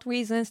like health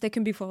reasons, they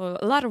can be for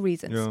a lot of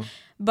reasons. Yeah.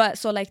 But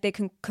so like they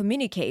can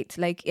communicate,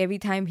 like every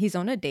time he's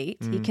on a date,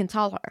 he can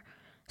tell her.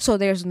 So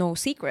there's no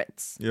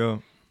secrets. Yeah.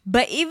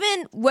 But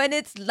even when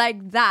it's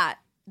like that,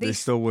 they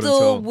still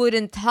still wouldn't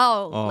wouldn't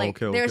tell. Oh,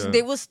 like okay.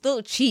 they will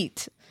still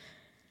cheat.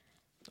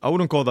 I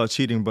wouldn't call that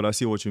cheating, but I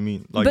see what you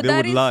mean. Like But they that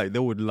would is- lie. They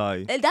would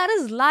lie. That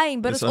is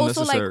lying, but It's it's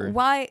also like unnecessary.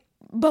 why?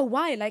 But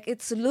why? Like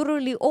it's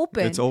literally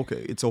open. It's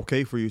okay. It's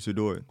okay for you to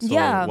do it. So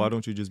Yeah. why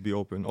don't you just be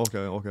open?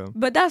 Okay.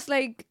 But that's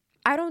like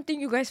I don't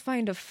think you guys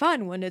find it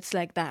fun when it's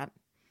like that.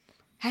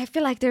 I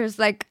feel like there's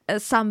like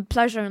some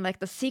pleasure in like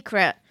the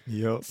secret.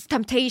 Yep.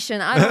 Temptation.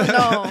 I don't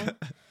know.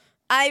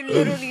 I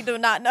literally do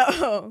not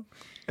know.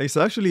 It's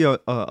actually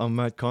a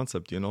mad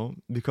concept, you know,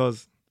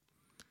 because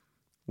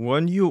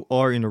when you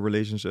are in a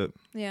relationship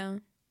Yeah.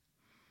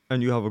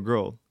 and you have a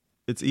girl,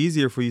 it's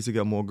easier for you to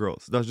get more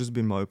girls. That's just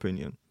been my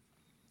opinion.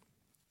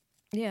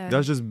 Yeah.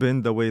 That's just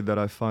been the way that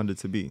I found it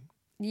to be.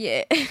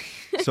 Yeah.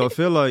 So I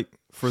feel like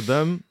for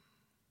them,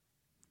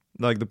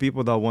 like the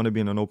people that want to be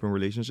in an open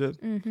relationship,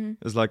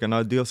 it's like an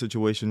ideal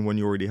situation when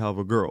you already have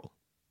a girl.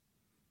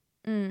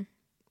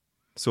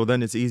 So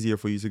then it's easier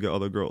for you to get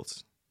other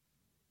girls.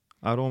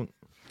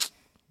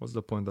 What's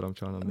the point that I'm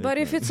trying to make? But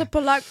if man? it's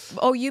a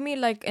oh, you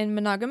mean like in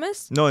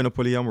monogamous? No, in a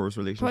polyamorous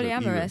relationship.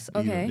 Polyamorous,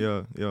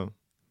 okay. Yeah.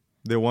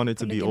 They want it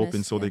to be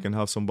open Polygamous, so they yeah. can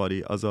have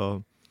somebody as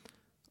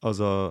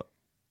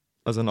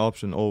an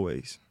option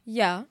always.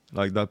 Yeah.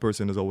 Like that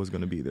person is always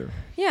going to be there.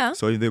 Yeah.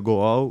 So if they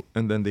go out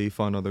and then they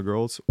find other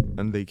girls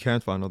and they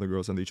can't find other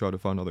girls and they try to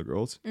find other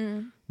girls,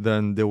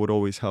 then they would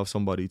always have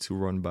somebody to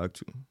run back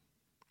to.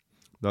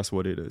 That's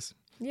what it is.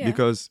 Yeah.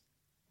 Because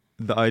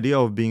the idea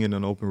of being in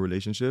an open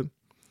relationship,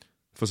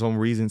 for some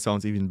reason,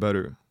 sounds even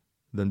better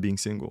than being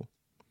single.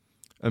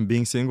 And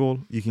being single,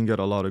 you can get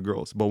a lot of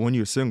girls. But when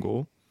you're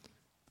single,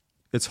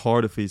 it's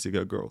harder for you to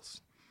get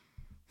girls.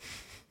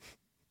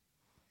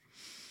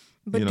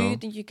 But you do know? you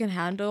think you can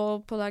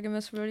handle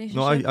polygamous relationship?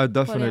 No, I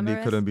definitely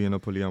Polyamorous? couldn't be in a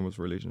polyamorous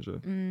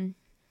relationship.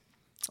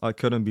 I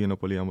couldn't be in a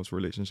polyamorous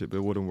relationship. It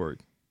wouldn't work.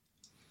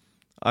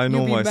 I know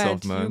You'll be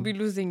myself, bad. man. You'll be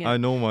losing it. I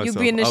know myself.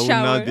 You'll be in the I would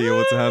shower. not be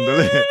able to handle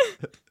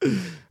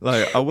it.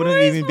 Like, I wouldn't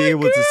Where's even be my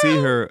able to see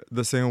girl? her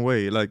the same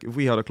way. Like, if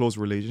we had a close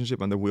relationship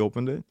and then we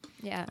opened it,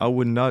 Yeah. I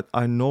would not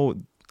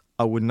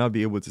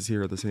be able to see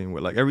her the same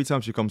way. Like, every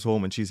time she comes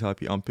home and she's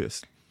happy, I'm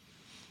pissed.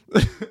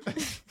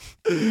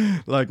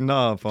 Like,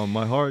 nah, fam,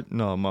 my heart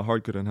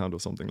couldn't handle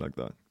something like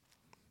that.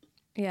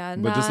 Yeah.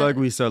 But just like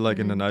we said, like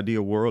in an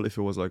ideal world, if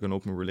it was like an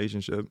open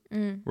relationship,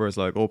 where it's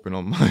like open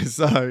on my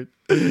side,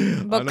 I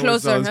know closer, it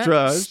sounds huh?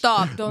 trash,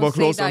 Stop, don't but say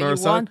close that on you our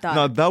want side. that.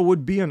 Now that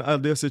would be an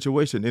ideal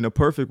situation. In a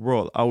perfect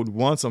world, I would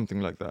want something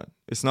like that.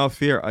 It's not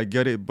fair, I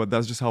get it, but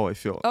that's just how I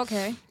feel.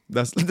 Okay.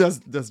 That's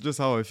just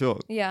how I feel.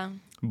 Yeah.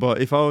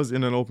 But if I was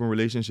in an open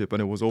relationship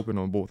and it was open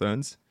on both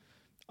ends,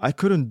 I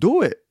couldn't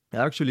do it. I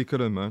actually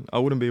couldn't, man. I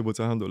wouldn't be able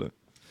to handle it.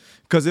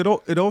 Because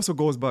it also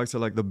goes back to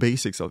like the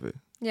basics of it,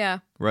 Yeah.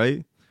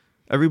 right?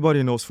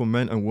 Everybody knows for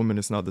men and women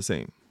it's not the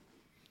same.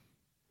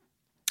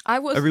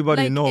 like,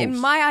 Everybody in knows.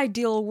 my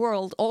ideal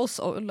world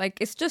also, like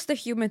it's just a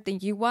human thing.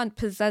 You want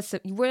possessive.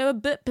 We're a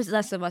bit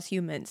possessive as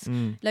humans.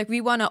 Like we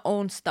want to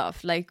own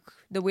stuff, like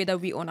the way that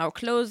we own our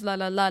clothes, la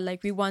la la.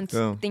 Like we want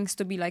Yeah. things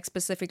to be like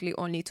specifically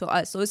only to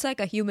us. So it's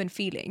like a human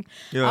feeling.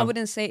 Yeah. I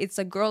wouldn't say it's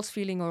a girl's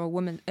feeling or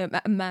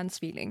a man's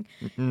feeling.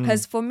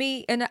 Because for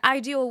me, in an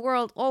ideal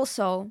world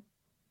also,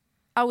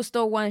 I would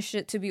still want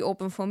shit to be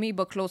open for me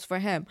but closed for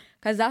him.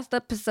 Because that's the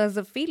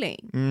possessive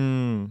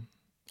feeling.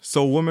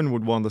 So women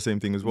would want the same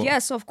thing as well.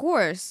 Yes, of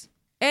course.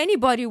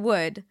 Anybody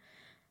would.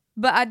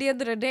 But at the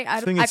end of the day, I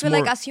think feel it's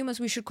like more- as humans,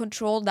 we should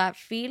control that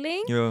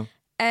feeling Yeah.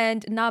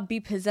 and not be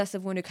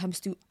possessive when it comes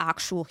to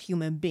actual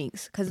human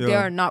beings. Because they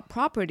Yeah. are not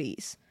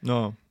properties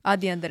No.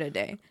 at the end of the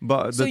day.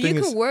 But So the you thing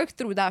can is, work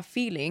through that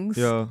feelings,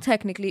 Yeah.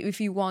 technically,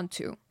 if you want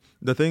to.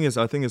 I think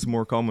it's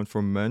more common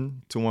for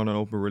men to want an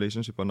open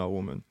relationship and not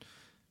women.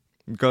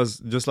 Because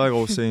just like I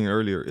was saying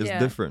earlier, it's Yeah.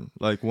 different.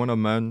 Like when a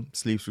man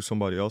sleeps with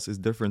somebody else, it's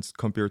different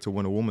compared to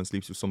when a woman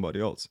sleeps with somebody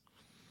else.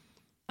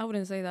 I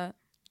wouldn't say that.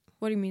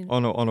 What do you mean?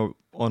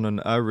 On an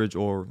average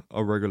or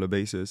a regular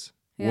basis,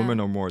 Yeah. women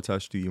are more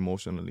attached to you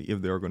emotionally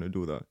if they are going to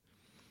do that.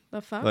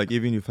 The fuck? Like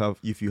even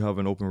if you have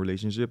an open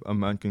relationship, a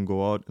man can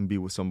go out and be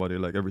with somebody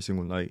like every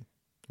single night,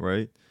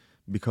 right?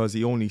 Because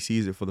he only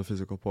sees it for the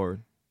physical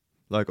part.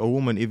 Like a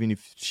woman, even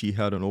if she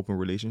had an open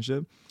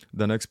relationship,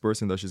 the next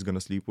person that she's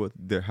gonna sleep with,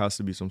 there has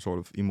to be some sort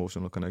of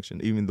emotional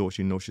connection, even though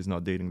she knows she's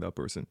not dating that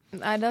person.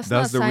 That's That's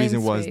not the science,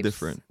 reason why it's babes.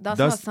 different. That's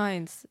not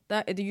science.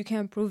 That you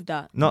can't prove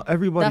that. Not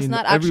everybody. That's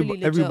not actually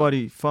legit.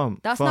 Everybody. Fam.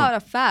 That's fam. not a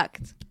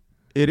fact.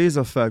 It is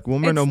a fact.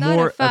 Women It's are not a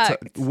more.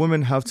 fact.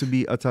 Women have to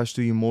be attached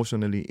to you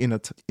emotionally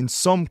in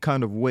some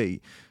kind of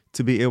way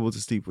to be able to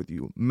sleep with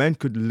you. Men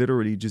could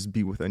literally just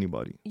be with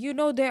anybody. You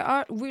know,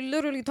 we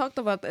literally talked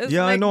about this.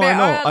 Yeah, like, I know, there I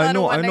know, are a lot I of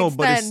know, I one-night know,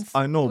 but it's, stands.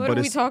 I know, What but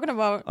are we it's, talking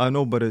about? I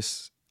know, but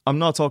it's, I'm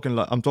not talking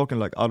like, I'm talking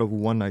like out of a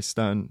one night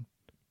stand,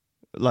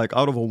 like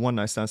out of a one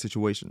night stand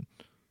situation.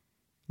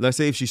 Let's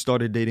say if she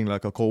started dating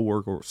like a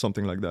coworker or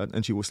something like that,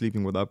 and she was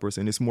sleeping with that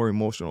person, it's more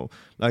emotional.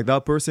 Like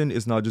that person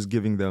is not just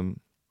giving them,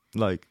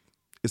 like,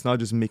 it's not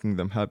just making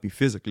them happy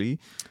physically,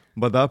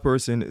 but that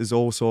person is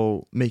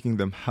also making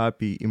them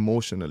happy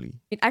emotionally.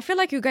 I feel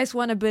like you guys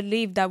want to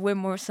believe that we're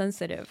more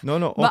sensitive. No,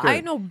 okay. But I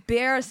know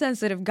bare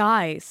sensitive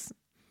guys.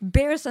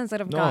 Bare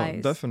sensitive guys.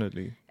 No,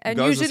 definitely. And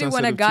Guys are usually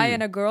when a sensitive guy too.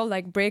 and a girl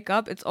like break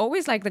up, it's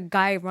always like the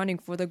guy running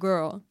for the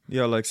girl.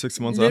 Yeah, like 6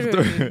 months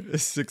Literally. after.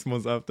 6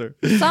 months after.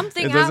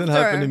 Something It doesn't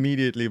after. happen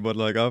immediately, but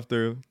like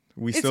after,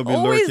 we It's still be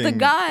always lurking. the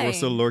guy. We're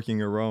still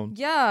lurking around.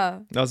 Yeah.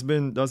 That's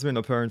been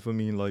apparent for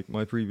me in like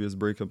my previous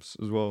breakups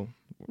as well.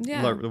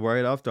 Yeah. Like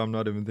right after, I'm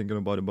not even thinking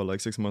about it, but like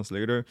 6 months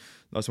later,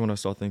 that's when I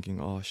start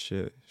thinking, oh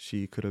shit,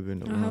 she could have been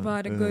the I one. have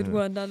had a good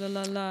one, la la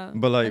la la.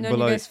 But like, and then but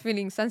you like, guys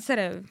feeling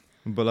sensitive.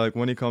 but like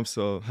when it comes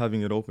to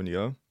having it open,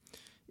 yeah,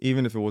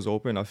 even if it was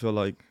open, I feel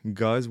like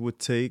guys would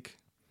take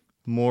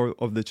more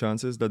of the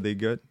chances that they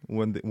get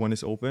when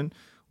it's open,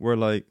 where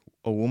like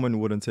a woman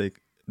wouldn't take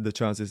the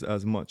chances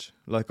as much.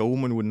 Like a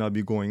woman would not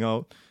be going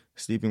out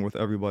sleeping with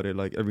everybody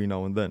like every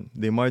now and then.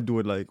 They might do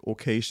it like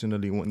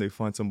occasionally when they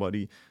find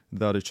somebody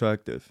that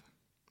attractive.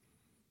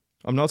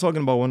 I'm not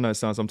talking about one night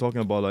stands. I'm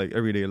talking about like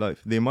everyday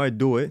life. They might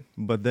do it,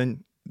 but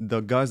then the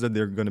guys that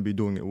they're going to be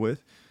doing it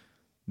with,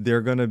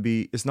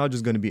 it's not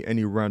just going to be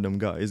any random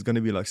guy. It's going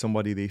to be like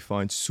somebody they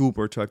find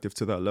super attractive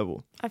to that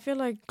level. I feel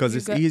like Because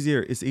it's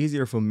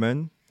easier for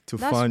men to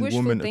that's find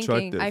wishful women thinking.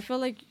 attractive. I feel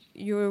like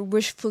you're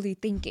wishfully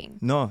thinking.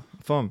 No,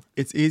 fam.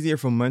 It's easier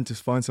for men to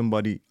find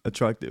somebody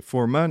attractive.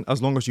 For a man,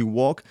 as long as you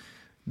walk,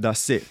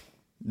 that's it.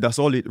 That's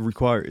all it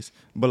requires.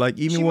 But like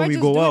even She when might we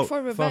just go do it out, for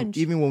fam, revenge.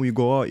 even when we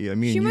go out, yeah,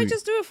 me She and might you.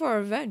 just do it for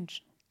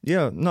revenge.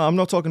 Yeah, no, I'm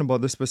not talking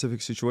about this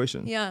specific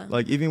situation. Yeah.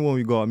 Like even when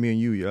we go out, me and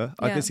you, yeah,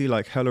 I Yeah. can see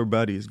like hella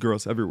baddies,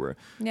 girls everywhere.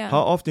 Yeah.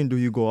 How often do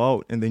you go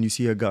out and then you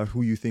see a guy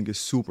who you think is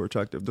super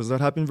attractive? Does that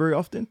happen very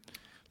often?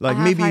 Like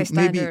I have high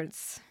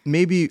standards.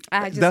 maybe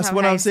I just that's have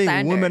what high I'm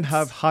saying. Women standards.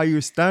 have higher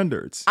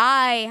standards.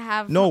 I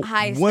have No,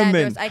 high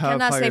women standards. I have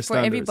cannot higher say for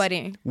standards.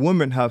 everybody.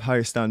 Women have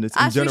higher standards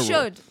in As we general.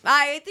 should.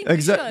 I think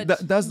we should.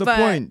 That's the But,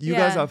 point. You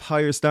guys yeah. have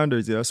higher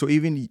standards, yeah. So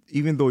even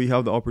though you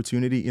have the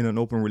opportunity in an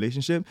open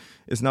relationship,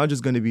 it's not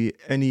just going to be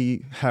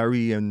any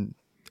Harry and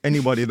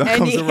anybody that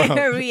comes Any around.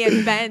 Harry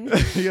and Ben.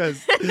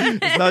 Yes,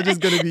 it's not just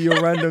going to be your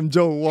random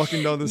Joe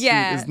walking down the street.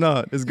 Yeah. It's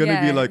not. It's going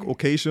to be Yeah. like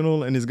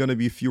occasional, and it's going to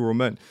be fewer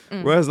men.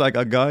 Whereas like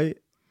a guy,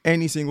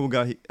 any single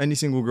girl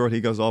he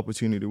gets the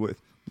opportunity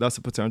with, that's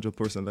a potential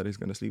person that he's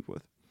going to sleep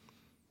with.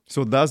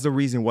 So that's the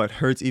reason why it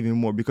hurts even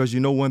more, because you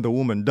know when the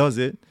woman does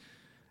it,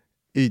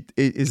 it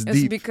is It's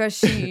deep. because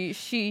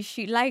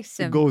she likes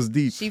him. It goes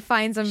deep. She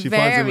finds him She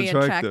very finds him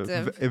attractive.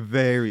 attractive.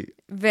 Very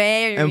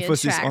Very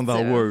emphasis on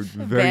that attractive. word.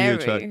 Very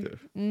attractive.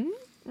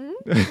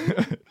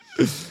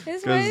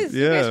 It's what it is.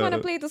 You guys yeah. want to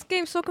play this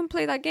game, so can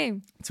play that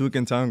game. Two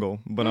can tango,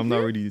 but I'm not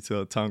ready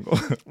to tango.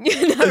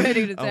 You're not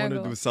ready to I want to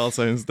tango. do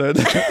salsa instead.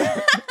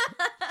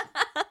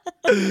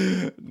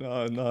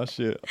 Nah,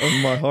 shit.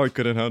 My heart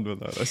couldn't handle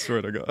that. I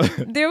swear to God.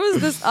 There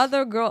was this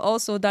other girl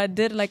also that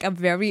did like a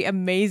very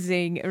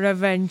amazing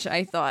revenge,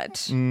 I thought.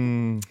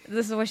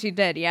 This is what she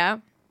did, yeah?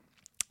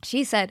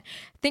 She said,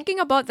 thinking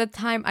about the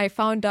time I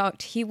found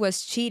out he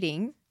was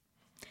cheating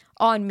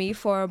on me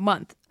for a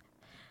month.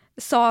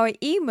 So I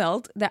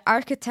emailed the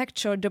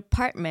architecture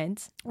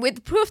department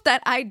with proof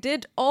that I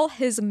did all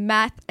his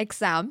math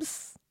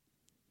exams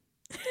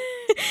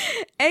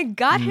and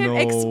got him No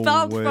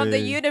expelled from the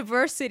way.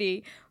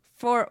 university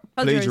for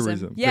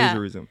plagiarism.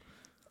 Plagiarism.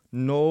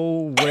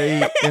 No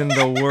way in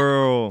the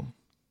world.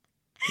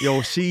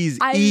 Yo, she's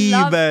evil.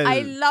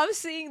 I love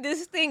seeing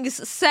these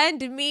things.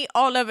 Send me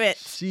all of it.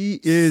 She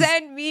is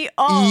Send me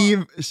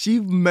all. She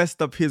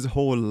messed up his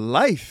whole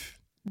life.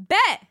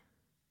 Bet.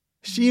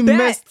 She Bet.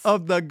 messed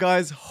up the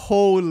guy's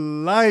whole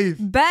life.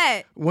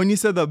 Bet. When you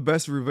said the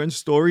best revenge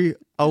story,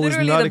 I was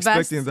Literally not the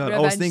expecting best that. I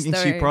was revenge thinking she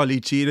story. probably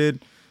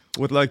cheated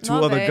with like two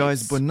No, other babes.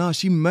 guys, but nah,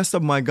 she messed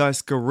up my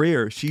guy's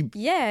career. She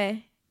Yeah.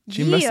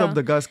 messed up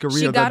the guy's She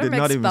career got that did him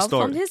not even expelled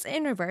start. from his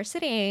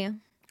university.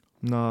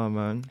 Nah,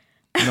 man.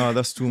 Nah,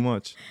 that's too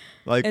much.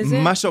 Like, Is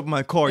it? mash up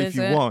my car if Is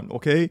you it? want,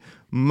 okay?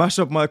 Mash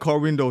up my car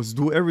windows,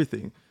 do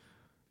everything.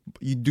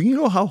 Do you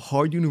know how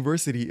hard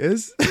university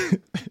is?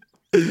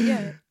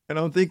 Yeah. And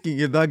I'm thinking,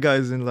 if that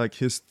guy's in like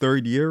his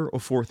 3rd year or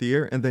 4th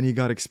year and then he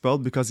got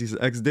expelled because his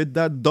ex did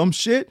that dumb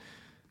shit,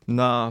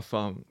 nah,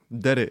 fam,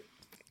 dead it.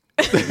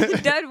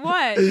 Dead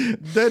what?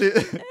 Dead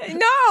it.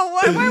 No,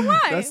 why?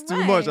 That's too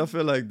Why? much. I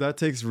feel like that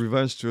takes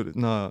revenge to it.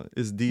 Nah,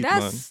 it's deep,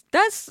 man.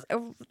 That's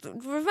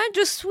revenge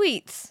is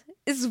sweet.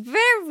 It's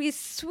very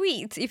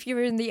sweet if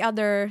you're in the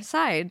other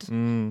side.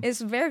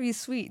 It's very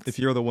sweet. If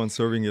you're the one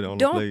serving it on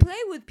the Don't plate. play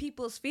with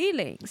people's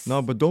feelings.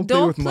 No, but don't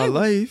play with my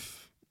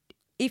life.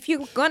 If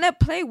you're gonna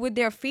play with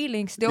their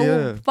feelings, they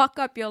will fuck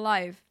up your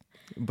life.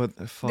 But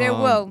They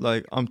will.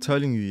 Like, I'm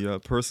telling you, yeah,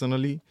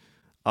 personally,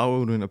 I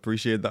wouldn't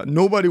appreciate that.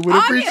 Nobody would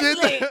appreciate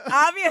that.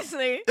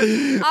 Obviously.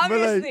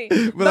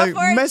 But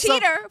for a mess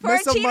cheater, up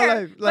my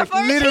life. Like,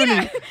 for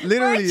literally,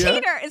 for a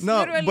cheater, it's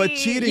literally but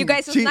cheating, you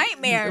guys'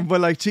 nightmare. But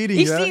like cheating,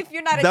 You yeah, see, if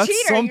you're not a that's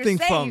cheater, something,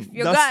 you're safe. fam.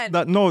 You're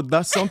good.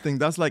 That's something.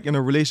 That's like in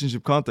a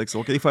relationship context.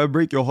 Okay, if I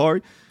break your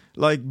heart,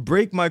 like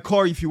break my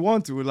car if you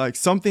want to. Like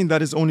something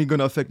that is only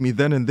gonna affect me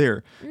then and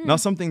there, not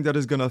something that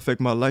is gonna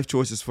affect my life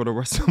choices for the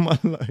rest of my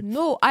life.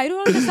 No, I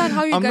don't understand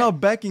how you. I'm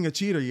not backing a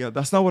cheater. Yeah,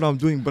 that's not what I'm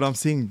doing. But I'm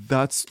saying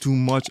that's too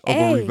much of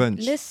a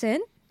revenge.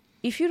 Listen,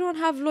 if you don't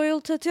have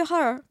loyalty to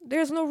her,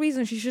 there's no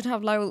reason she should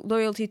have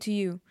loyalty to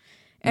you.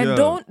 And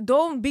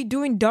don't be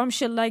doing dumb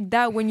shit like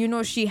that when you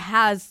know she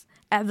has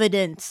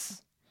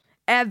evidence.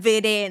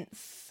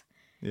 Evidence.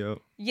 Yeah.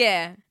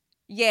 Yeah.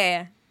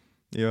 Yeah.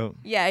 Yeah.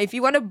 Yeah. If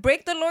you want to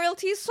break the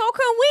loyalty, so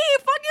can we.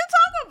 Fuck you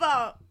talking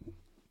about?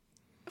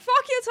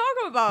 Fuck you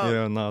talking about?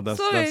 Yeah. No, that's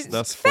fair.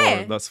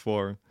 far. That's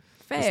far.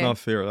 Fair. It's not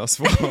fair. That's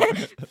far.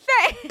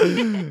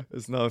 Fair.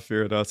 It's not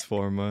fair. That's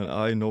far, man.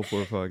 I know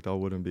for a fact I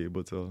wouldn't be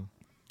able to.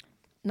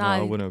 Nah.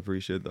 I wouldn't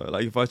appreciate that.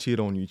 Like if I cheat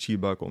on you,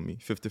 cheat back on me.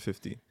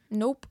 50-50.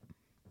 Nope.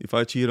 If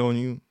I cheat on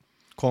you,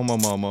 call my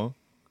mama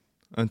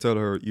and tell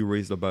her you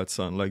raised a bad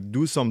son. Like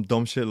do some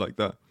dumb shit like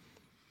that.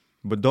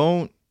 But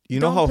don't. You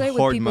know how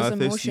hard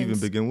math is to even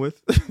begin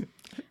with?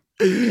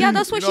 Yeah,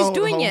 that's why she's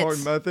doing it. How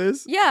hard math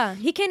is? Yeah,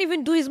 he can't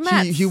even do his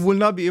math. He will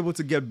not be able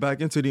to get back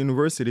into the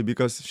university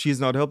because she's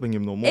not helping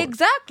him no more.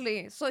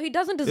 Exactly. So he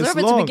doesn't deserve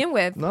it to begin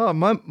with. No,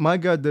 my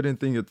guy didn't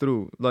think it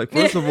through. Like,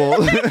 first of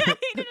all, He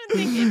didn't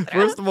think it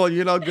through. first of all,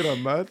 you're not good at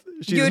math.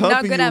 She's You're helping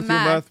not good you at with your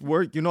math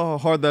work. You know how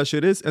hard that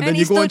shit is? And then he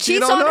you go still and cheat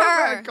cheats on on her?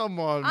 her. Man, come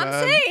on, man.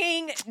 I'm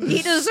saying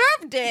he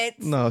deserved it.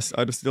 No,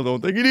 I still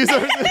don't think he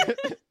deserves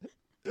it.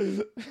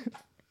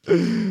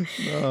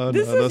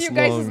 This is your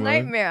guys'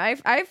 nightmare.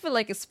 I feel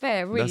like it's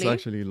fair, really. That's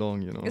actually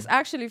long, you know. It's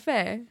actually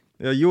fair.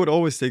 Yeah, you would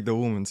always take the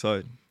woman's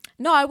side.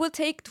 No, I will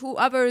take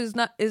whoever is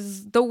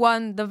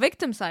the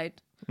victim side.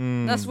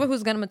 That's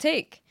who's gonna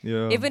take.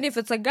 Yeah. Even if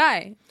it's a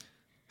guy.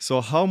 So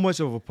how much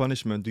of a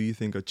punishment do you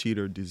think a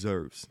cheater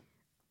deserves?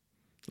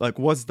 Like,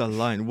 what's the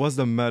line? What's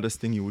the maddest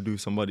thing you would do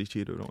if somebody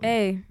cheated on you?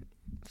 Hey,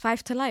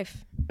 5 to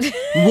life.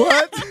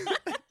 What?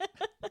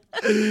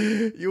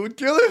 You would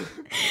kill him?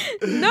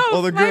 No,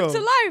 or the 5 girl? to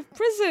life,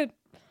 prison.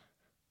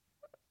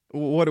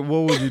 What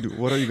would you do?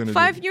 What are you gonna do?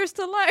 5 years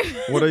to life.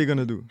 What are you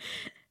gonna do?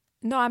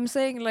 No, I'm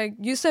saying like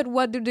you said.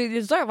 What do they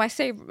deserve? I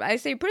say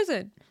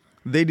prison.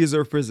 They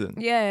deserve prison.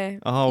 Yeah.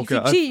 Okay.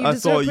 If you cheat, I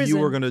deserve thought prison. you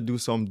were gonna do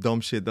some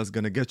dumb shit that's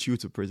gonna get you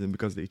to prison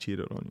because they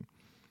cheated on you.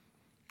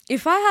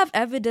 If I have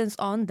evidence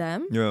on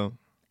them Yeah.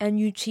 and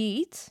you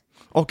cheat,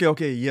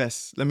 Okay.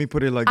 Yes. Let me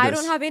put it like this. I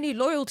don't have any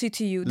loyalty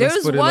to you.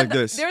 Let's put it like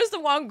this. There's the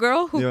one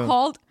girl who Yeah.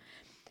 called.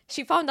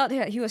 She found out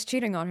he was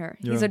cheating on her.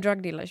 He's Yeah. a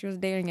drug dealer. She was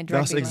dating a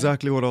drug That's dealer.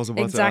 exactly what I was about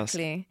to ask.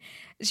 Exactly.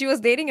 She was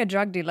dating a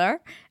drug dealer,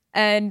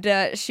 and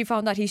she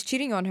found out he's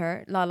cheating on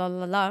her. La la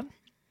la la.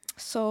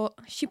 So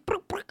she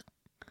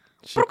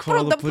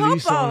called the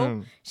police on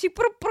him. She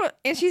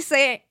and she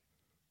said,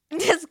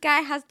 "This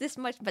guy has this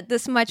much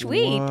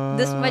weed,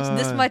 this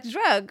much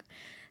drug."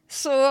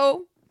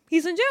 So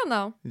he's in jail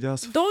now.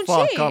 Just Don't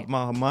fuck cheat. up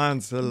my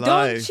man's life,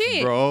 Don't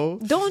cheat, bro.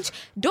 Don't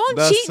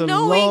That's cheat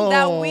knowing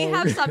that we long.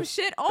 have some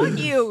shit on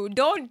you.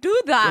 Don't do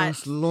that.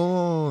 That's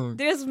long.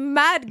 There's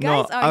mad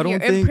guys No, I out don't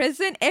here in think-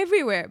 prison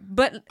everywhere.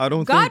 But I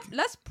don't God, think-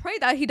 let's pray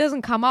that he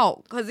doesn't come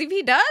out. Because if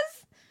he does,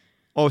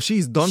 Oh,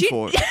 she's done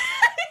for. exactly.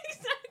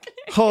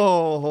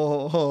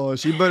 Oh,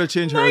 she better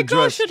change her My girl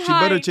address. should She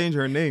better hide. change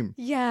her name.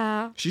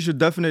 Yeah. She should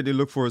definitely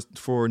look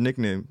for a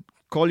nickname.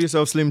 Call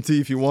yourself Slim T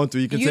if you want to.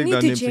 You can You take need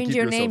that to name to change keep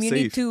your yourself name. You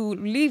safe. need to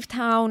leave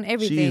town,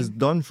 everything. She is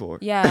done for.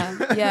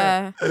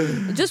 Yeah.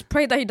 Just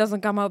pray that he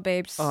doesn't come out,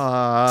 babes.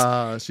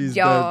 She's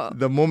Yo. dead.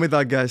 The moment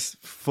that guy's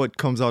foot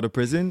comes out of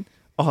prison,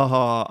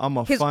 I'm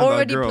a He's find that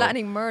already girl.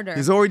 planning murder.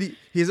 He's already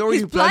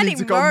planning planning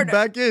to come murder.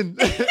 back in.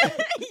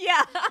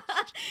 Yeah.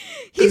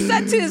 He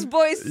said to his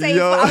boys, safe,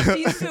 Yo. I'll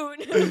see you soon.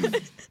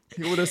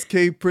 He would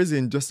escape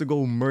prison just to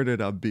go murder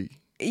that B.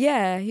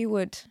 Yeah, he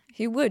would.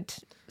 He would.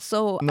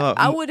 So No,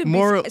 I wouldn't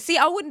moral- see,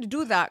 I wouldn't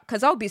do that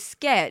because I'll be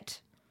scared.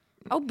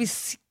 I'll be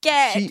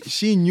scared.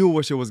 She knew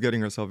what she was getting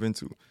herself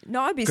into.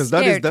 No, I'd be Because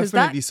scared. that is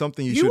definitely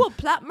something you should. will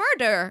plot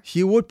murder.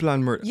 He would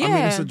plan murder. I mean,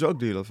 Yeah. it's a drug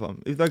dealer,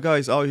 fam. If that guy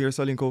is out here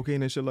selling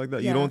cocaine and shit like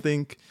that, Yeah. you don't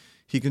think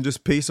he can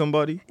just pay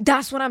somebody?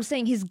 That's what I'm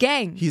saying. His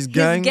gang. His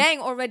gang? His gang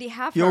already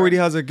have He her. already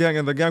has a gang,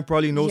 and the gang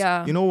probably knows.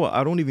 Yeah. You know what?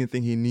 I don't even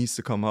think he needs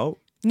to come out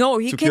No,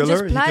 he to can kill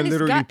just her. He plan can his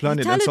literally guy. plan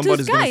it, Tell and it to his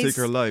somebody's gonna guys. take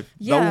her life.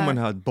 Yeah. That woman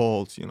had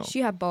balls, you know. She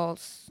had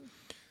balls.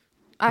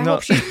 I No.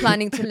 hope she's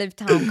planning to leave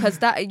town because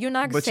that you're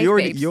not But safe,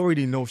 babes. you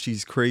already know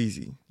she's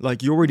crazy.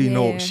 Like you already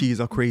know Yeah. she's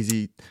a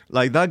crazy.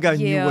 Like that guy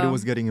knew what he Yeah.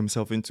 was getting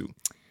himself into.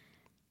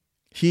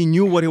 He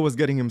knew what he was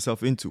getting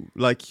himself into.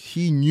 Like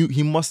he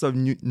must have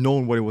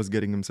known what he was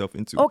getting himself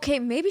into. Okay,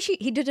 maybe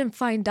he didn't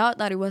find out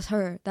that it was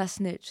her that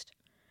snitched.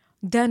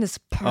 Then it's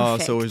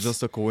perfect. So it's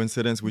just a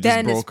coincidence. We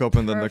Then just it's broke up,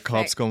 and then the cops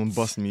perfect. come and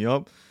bust me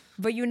up.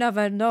 But you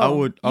never know. I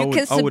would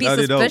be add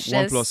it up.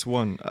 suspicious.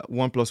 1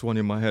 plus 1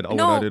 in my head. I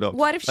No, would add it up.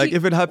 what if like she-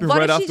 if it happened what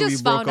right if she after we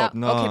just broke found up? out?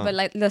 Nah. Okay, but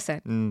like,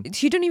 listen,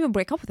 she didn't even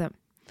break up with him.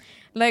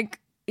 Like,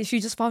 if she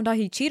just found out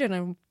he cheated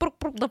and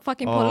the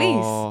fucking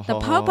police, the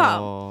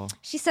papa.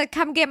 She said,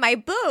 "Come get my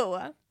boo."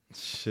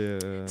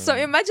 Shit. So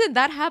imagine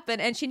that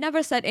happened, and she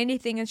never said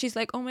anything, and she's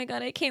like, "Oh my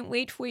god, I can't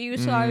wait for you.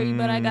 Sorry,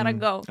 but I gotta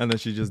go." And then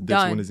she just ditched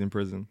Done. when he's in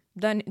prison.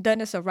 Then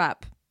it's a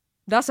wrap.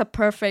 That's a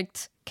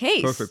perfect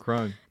case. Perfect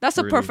crime. That's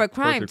a Really. perfect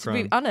crime, Perfect to be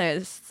crime.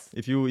 honest.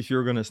 If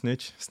you're gonna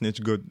snitch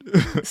good.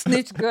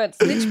 Snitch good.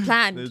 Snitch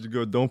planned. Snitch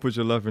good. Don't put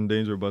your life in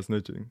danger by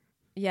snitching.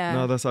 Yeah.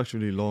 No, that's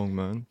actually long,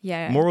 man.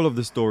 Yeah. Moral of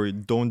the story: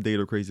 don't date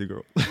a crazy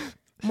girl.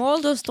 Moral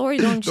of the story: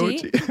 don't Don't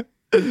cheat. cheat.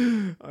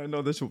 I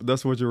know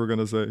that's what you were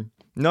gonna say.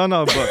 No,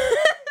 but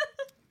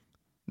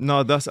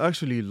no, that's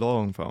actually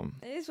long, fam.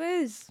 It is what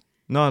it is.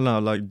 No,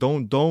 like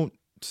don't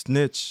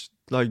snitch.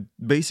 Like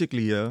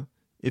basically, yeah.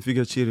 If you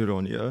get cheated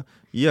on, yeah.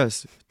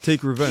 Yes,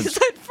 take He revenge.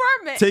 said,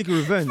 "Firm it. Take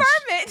revenge.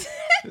 Firm it."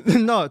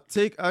 No,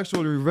 take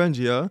actual revenge,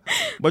 yeah.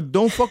 But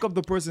don't fuck up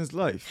the person's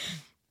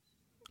life.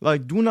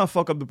 Like, do not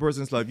fuck up the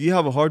person's life. You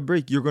have a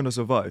heartbreak, you're gonna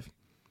survive.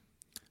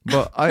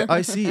 But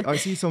I see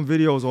some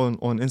videos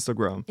on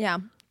Instagram Yeah.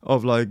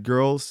 of like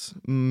girls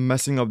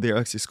messing up their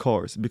ex's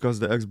cars because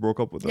the ex broke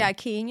up with them. Yeah,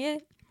 keying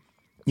it.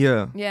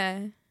 Yeah. Yeah.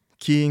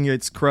 Keying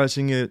it,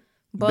 scratching it,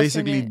 Busting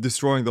basically it.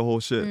 destroying the whole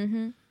shit.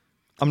 Mm-hmm.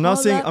 I'm not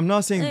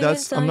saying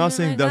that's I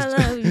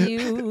love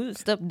you.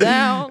 Step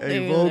down.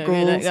 Hey, I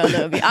vocals.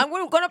 love you. I'm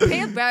gonna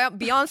pay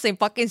Beyonce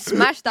fucking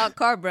smash that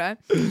car, bruh.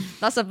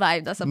 That's a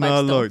vibe. That's a vibe.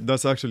 No, still. look,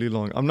 that's actually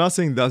long. I'm not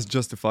saying that's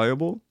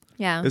justifiable.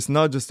 Yeah. It's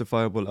not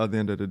justifiable at the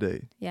end of the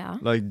day. Yeah.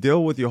 Like,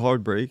 deal with your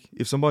heartbreak.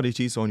 If somebody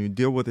cheats on you,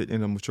 deal with it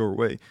in a mature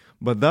way.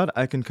 But that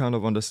I can kind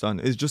of understand.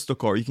 It's just a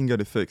car. You can get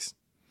it fixed.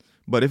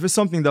 But if it's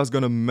something that's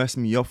going to mess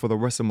me up for the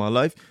rest of my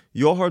life,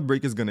 your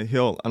heartbreak is going to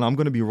heal and I'm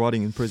going to be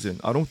rotting in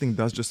prison. I don't think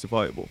that's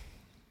justifiable.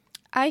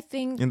 I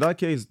think In that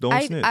case, don't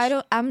snitch.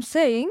 I'm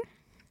saying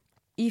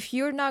if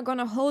you're not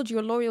gonna hold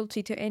your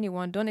loyalty to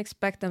anyone, don't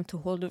expect them to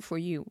hold it for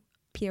you.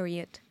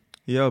 Period.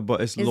 Yeah,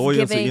 but it's It's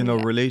loyalty in a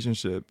giving-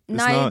 relationship. It's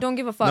Nah, you not, don't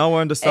give a fuck. Now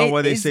I understand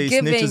why they It's say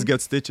giving- snitches get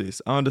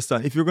stitches. I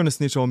understand. If you're going to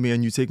snitch on me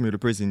and you take me to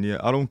prison, yeah,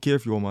 I don't care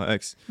if you're my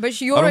ex.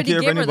 But you I don't already care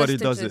if gave her the anybody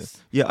does stitches. it.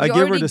 Yeah, I You gave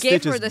her already the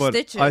gave stitches, her the but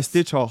stitches. I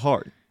stitch her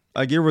heart.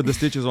 I gave her the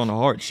stitches on her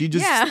heart. She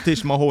just Yeah.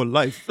 stitched my whole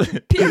life.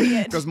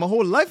 Period. Because my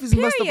whole life is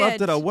messed up Period.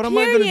 after that. What am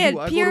I going to Period. do?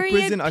 I go to Period.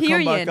 prison, I come back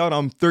Period. out,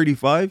 I'm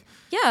 35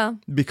 Yeah.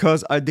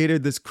 because I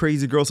dated this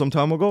crazy girl some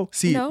time ago.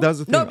 See, No. that's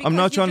the No, thing. I'm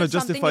not because you trying to did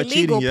something justify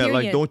illegal, cheating. Yeah,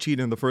 like period. don't cheat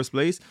in the first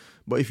place.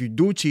 But if you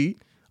do cheat,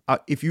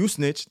 if you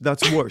snitch,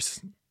 that's worse.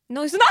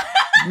 No, it's not.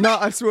 No,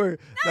 I swear,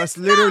 that's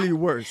literally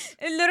worse.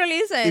 It literally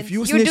isn't. If you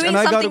You're snitch doing and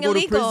I gotta something go to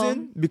illegal.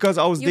 prison because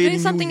I was You're doing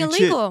dating something you,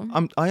 illegal.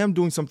 I am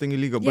doing something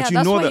illegal, Yeah, but you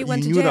that's know why that you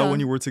went to knew that jail. when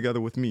you were together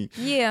with me.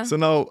 Yeah. So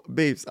now,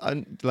 babes,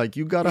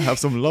 you gotta have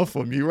some love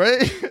for me,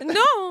 right?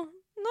 No,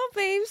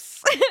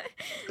 babes.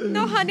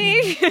 No,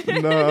 honey.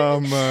 Nah,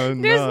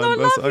 man. There's nah, no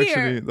that's love actually,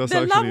 here. That's The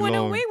actually love went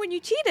long. away when you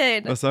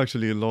cheated. That's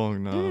actually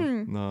long.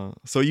 Nah.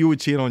 So you would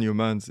cheat on your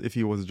man's if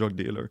he was a drug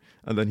dealer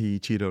and then he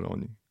cheated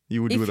on you.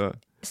 You would do If- that.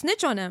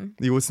 Snitch on him.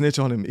 You would snitch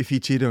on him if he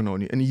cheated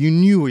on you. And you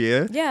knew,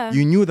 yeah? Yeah.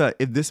 You knew that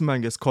if this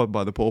man gets caught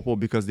by the popo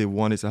because they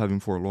wanted to have him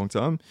for a long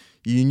time,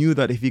 you knew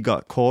that if he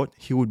got caught,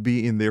 he would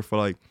be in there for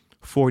like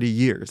 40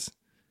 years.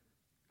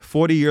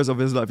 40 years of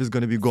his life is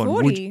going to be gone.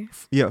 40?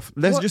 Let's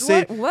What- just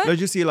say what? let's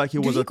just say like he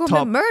Did was he a commit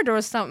top. murder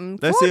or something?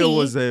 Let's say it 40?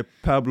 was a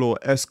Pablo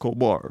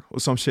Escobar or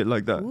some shit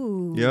like that.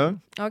 Ooh. Yeah?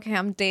 Okay,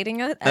 I'm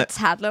dating a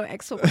Tadlo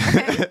ex.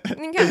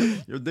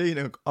 Okay. You're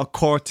dating a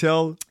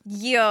cartel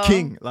Yeah.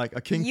 king, like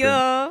a kingpin.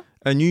 Yeah.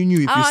 And you knew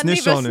if you I'll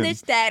snitched never on him.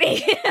 snitch,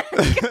 daddy.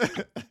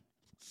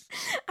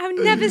 I'll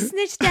never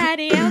snitch,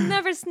 daddy. I'll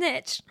never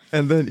snitch.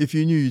 And then if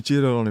you knew you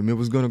cheated on him, it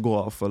was going to go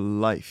out for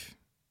life.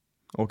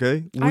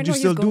 Okay? I Would know you still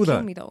he's gonna do kill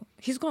that? me, though.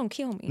 He's gonna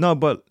kill me. No,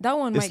 but That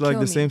one it's might like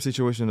kill the me. same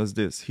situation as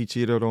this. He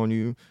cheated on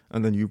you,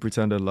 and then you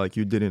pretended like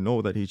you didn't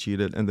know that he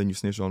cheated, and then you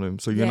snitched on him.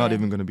 So you're not Yeah.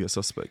 even going to be a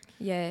suspect.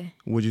 Yeah.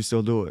 Would you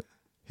still do it?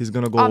 He's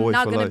going to go I'm away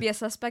not for gonna life. be a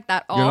suspect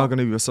at all. You're not going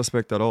to be a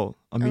suspect at all.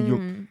 I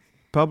mean,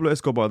 Pablo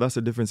Escobar, that's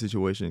a different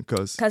situation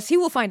because Because he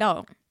will find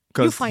out.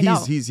 You find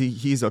out.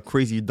 he's a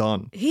crazy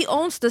don. He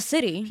owns the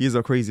city. He's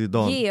a crazy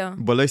don. Yeah.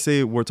 But let's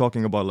say we're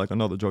talking about like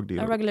another drug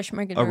dealer. A regular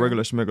schmegular. A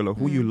regular schmegular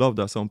who you loved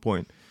at some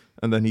point,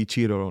 and then he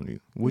cheated on you.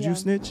 Would you Yeah.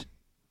 snitch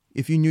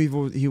if you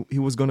knew he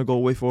was gonna go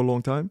away for a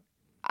long time?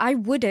 I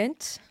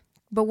wouldn't.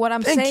 But what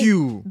I'm Thank saying.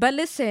 you. But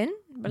listen.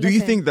 Do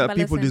you think that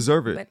people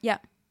deserve it? But yeah.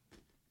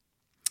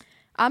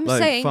 I'm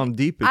Like saying. from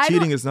deep, I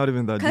cheating don't- is not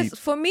even that deep. Because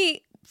for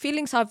me,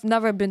 feelings have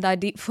never been that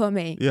deep for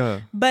me.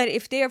 Yeah. But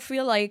if they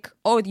feel like,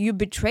 oh, you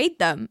betrayed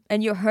them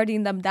and you're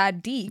hurting them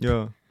that deep,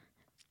 Yeah.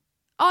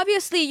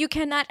 obviously you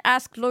cannot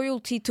ask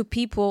loyalty to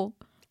people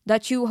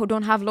that you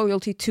don't have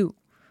loyalty to.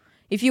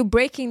 If you're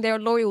breaking their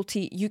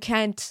loyalty, you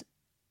can't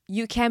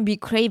be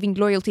craving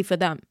loyalty for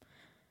them.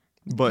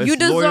 But You it's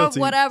deserve loyalty.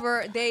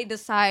 whatever they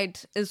decide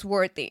is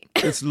worthy.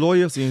 It's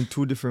loyalty in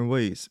two different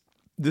ways.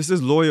 This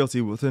is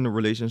loyalty within a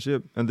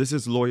relationship, and this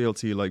is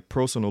loyalty, like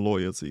personal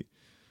loyalty.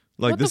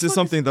 Like What the this is fuck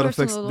something is that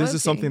affects. personal This is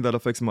loyalty? something that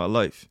affects my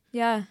life.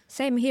 Yeah,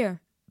 same here.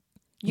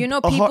 You know,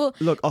 A people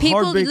people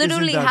heartbreak isn't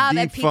literally that have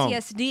a deep, fam.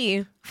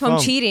 PTSD from Fam,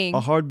 cheating.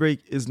 A heartbreak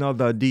is not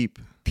that deep.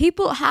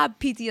 People have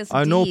PTSD.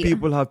 I know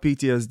people have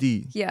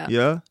PTSD. Yeah.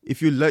 Yeah.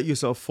 If you let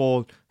yourself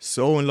fall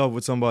so in love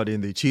with somebody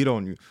and they cheat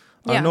on you,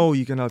 I Yeah. know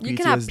you can have PTSD. You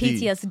can have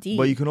PTSD.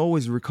 But you can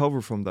always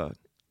recover from that.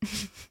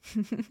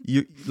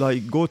 You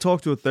like go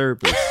talk to a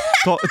therapist.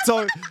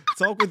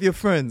 talk with your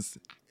friends.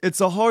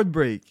 It's a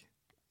heartbreak.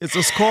 It's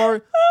a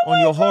scar on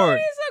your heart.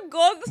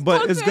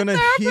 But it's gonna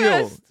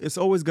heal. It's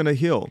always gonna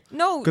heal.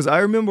 No. Because I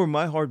remember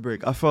my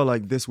heartbreak. I felt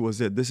like this was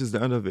it. This is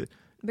the end of it.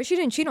 But she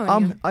didn't cheat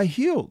on you. I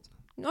healed.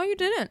 No, you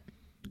didn't.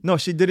 No,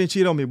 she didn't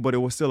cheat on me, but it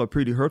was still a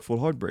pretty hurtful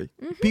heartbreak.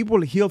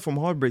 People heal from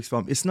heartbreaks,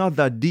 fam. It's not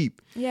that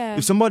deep. Yeah.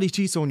 If somebody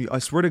cheats on you, I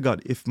swear to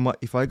God,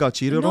 if I got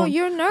cheated No, on,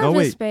 you're nervous, no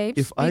wait, babes,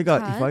 if I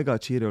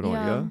got cheated on,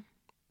 Yeah. yeah,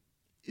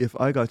 if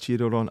I got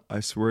cheated on, I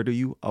swear to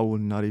you, I will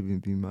not even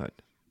be mad.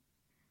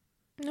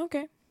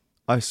 Okay.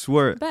 I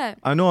swear. Bet.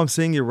 I know I'm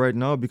saying it right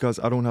now because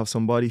I don't have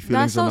somebody That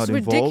feelings are sounds not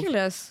involved.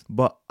 ridiculous.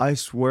 But I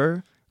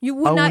swear, You I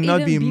would will not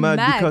not even be mad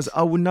because mad.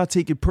 I would not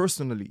take it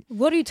personally.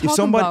 What are you talking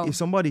If about?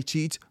 somebody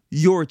cheats,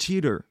 you're a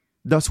cheater.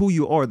 That's who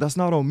you are. That's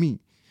not on me.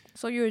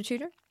 So you're a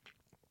cheater?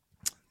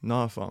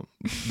 Nah, fam.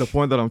 The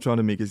point that I'm trying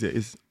to make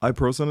is I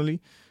personally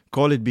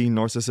call it being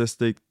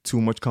narcissistic,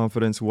 too much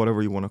confidence,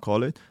 whatever you want to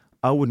call it.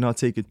 I would not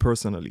take it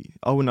personally.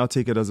 I would not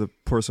take it as a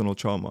personal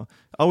trauma.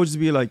 I would just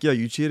be like, yeah,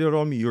 you cheated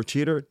on me. You're a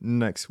cheater.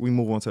 Next. We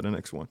move on to the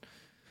next one.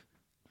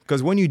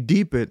 Because when you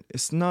deep it,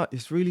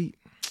 it's really...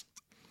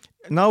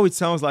 Now it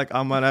sounds like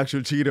I'm an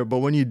actual cheater, but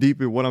when you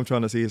deep it, what I'm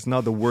trying to say is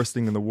not the worst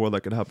thing in the world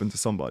that could happen to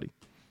somebody.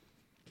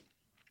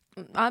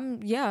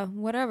 Yeah,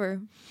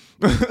 whatever.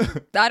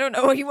 I don't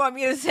know what you want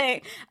me to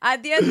say.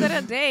 At the end of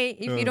the day,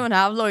 if you don't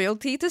have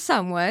loyalty to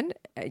someone,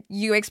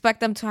 you expect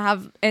them to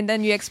have, and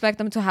then you expect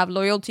them to have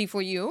loyalty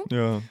for you.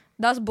 Yeah.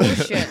 That's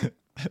bullshit.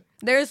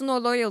 There is no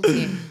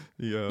loyalty.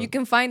 Yeah. You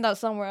can find that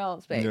somewhere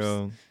else, babes.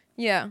 Yeah.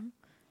 Yeah.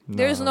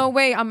 There's Nah. no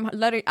way I'm I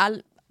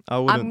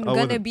gonna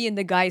wouldn't- be in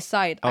the guy's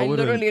side. I I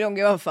wouldn't- literally don't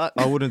give a fuck.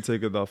 I wouldn't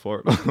take it that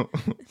far.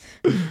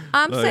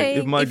 I'm Like, saying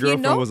if my if you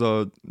girlfriend know, was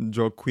a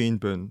drug queen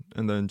pin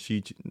and then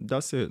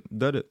that's it.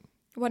 That it.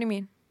 what do you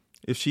mean?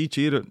 If she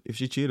cheated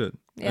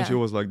Yeah. and she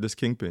was like this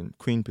kingpin,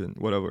 queen pin,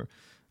 whatever,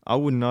 I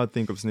would not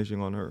think of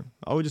snitching on her.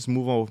 I would just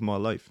move on with my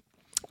life.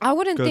 I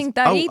wouldn't 'Cause think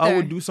that either. I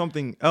would do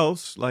something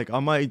else. Like I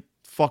might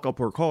fuck up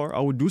her car. I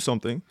would do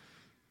something.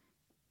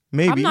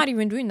 Maybe. I'm not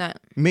even doing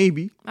that.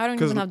 Maybe. I don't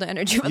 'Cause- even have the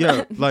energy for Yeah,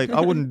 that. like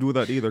I wouldn't do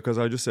that either because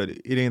I just said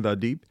it ain't that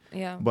deep.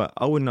 Yeah. But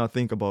I would not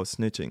think about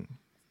snitching.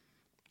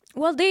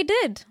 Well, they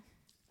did.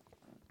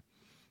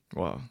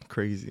 Wow,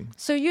 crazy.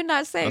 So you're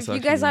not safe. That's You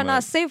guys actually are not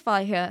mad. safe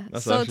out here.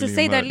 That's So to actually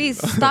say the mad.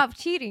 least, stop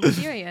cheating,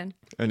 period.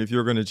 And if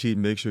you're gonna cheat,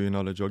 make sure you're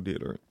not a drug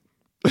dealer.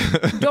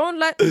 Don't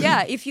let,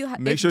 if you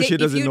Make sure she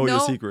doesn't know your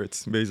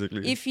secrets,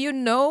 basically. If you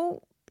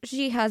know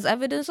she has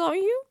evidence on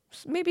you,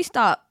 maybe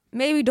stop.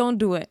 Maybe don't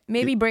do it.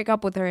 Maybe break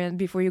up with her and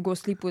before you go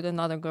sleep with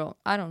another girl.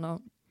 I don't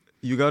know.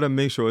 You gotta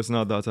make sure it's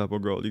not that type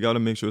of girl. You gotta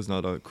make sure it's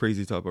not a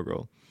crazy type of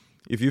girl.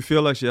 If you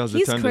feel like she has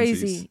He's the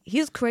tendencies, crazy.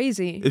 He's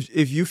crazy.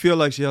 if you feel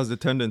like she has the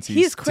tendencies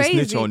He's to crazy.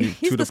 snitch on you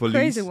He's to the this police,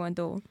 crazy one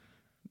though.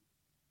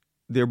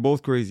 they're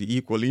both crazy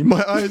equally in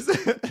my eyes.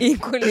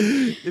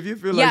 Equally. If you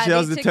feel Yeah, like she they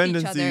has the tick each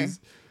other, tendencies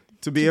to be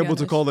to be able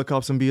to honest. call the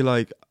cops and be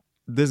like,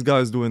 "This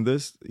guy's doing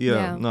this,"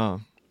 Yeah. nah.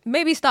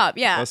 Maybe stop.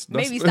 Yeah. That's,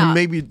 maybe stop.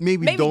 maybe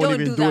don't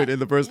even do that. it in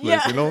the first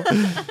place. Yeah. You know,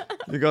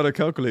 you gotta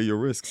calculate your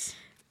risks.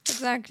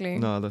 Exactly.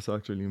 Nah, that's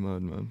actually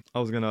mad, man. I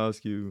was gonna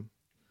ask you,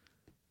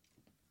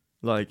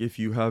 like, if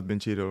you have been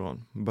cheated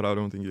on, but I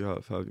don't think you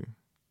have you?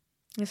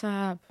 Yes, I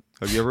have.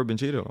 Have you ever been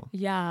cheated on?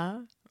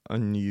 Yeah.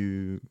 And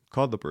you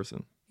called the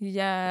person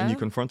Yeah. and you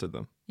confronted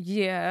them?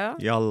 Yeah.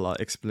 Yalla,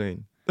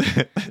 explain.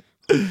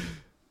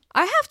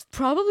 I have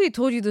probably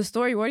told you the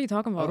story. What are you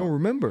talking about? I don't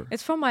remember.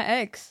 It's from my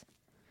ex.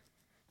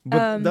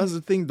 But that's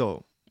the thing,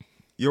 though.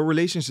 Your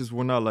relationships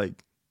were not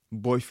like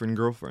boyfriend,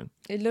 girlfriend.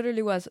 It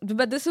literally was.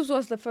 But this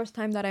was the first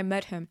time that I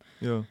met him.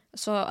 Yeah.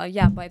 So,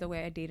 by the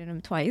way, I dated him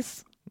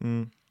twice.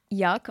 Mm.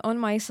 Yuck on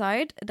my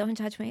side. Don't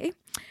judge me.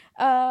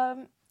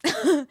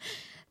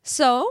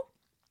 So,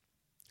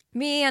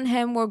 me and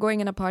him were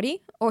going in a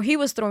party, or he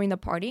was throwing the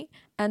party,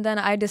 and then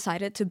I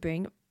decided to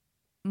bring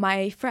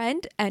my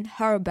friend and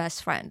her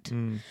best friend.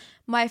 Mm.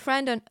 My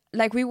friend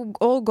and we would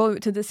all go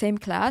to the same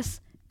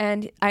class,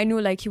 and I knew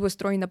he was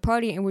throwing the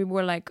party, and we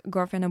were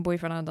girlfriend and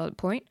boyfriend at that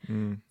point.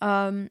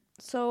 Mm.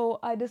 So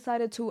I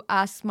decided to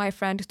ask my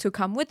friend to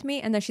come with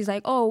me. And then she's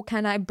like, oh,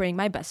 can I bring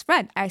my best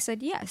friend? I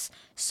said yes.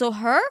 So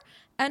her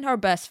and her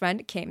best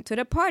friend came to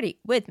the party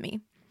with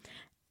me.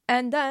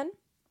 And then...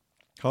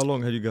 How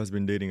long had you guys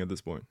been dating at this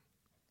point?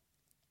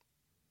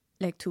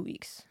 Like 2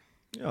 weeks.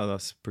 Yeah,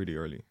 that's pretty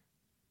early.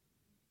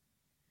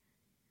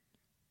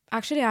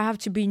 Actually, I have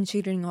to be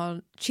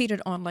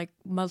cheated on like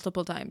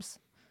multiple times.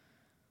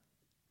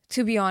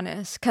 To be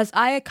honest. Because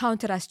I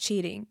count it as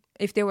cheating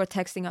if they were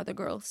texting other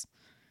girls.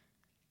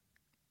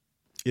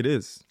 It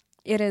is.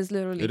 It is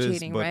literally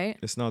cheating, but right?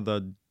 It's not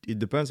that. It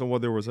depends on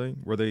what they were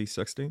saying. Were they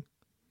sexting?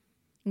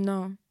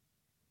 No.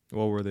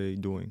 What were they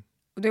doing?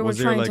 They were Was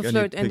there, trying like, to any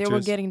flirt and they were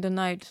pictures? getting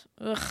denied.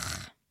 Ugh.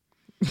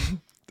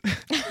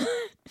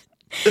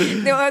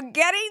 They were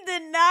getting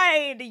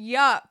denied.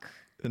 Yuck.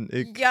 An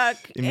ick.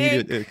 Yuck.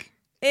 Immediate ick.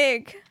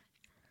 Ick.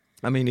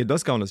 I mean, it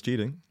does count as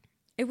cheating,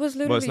 It was but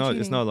literally it's not.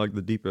 cheating. It's not like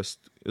the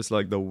deepest. It's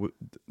like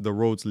the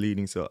roads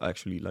leading to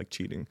actually like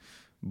cheating,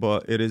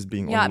 but it is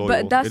being Yeah, unloyal.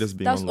 but that's it is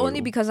being only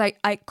unloyal. because I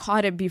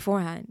caught it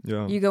beforehand.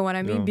 Yeah. You get what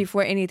I mean? Yeah.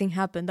 Before anything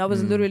happened. That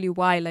was literally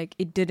why like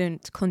it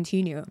didn't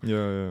continue.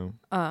 Yeah.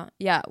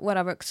 Yeah,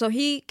 whatever. So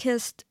he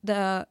kissed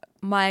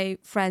my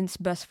friend's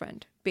best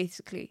friend,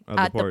 basically,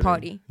 at the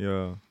party.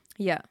 Yeah.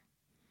 Yeah.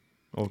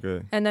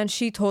 Okay. And then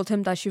she told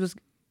him that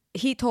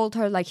he told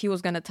her like he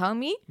was gonna tell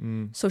me.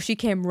 So she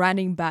came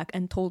running back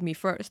and told me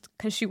first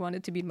because she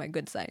wanted to be my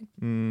good side.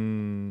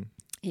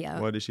 Yeah.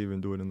 Why did she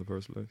even do it in the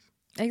first place?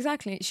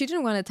 Exactly. She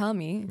didn't want to tell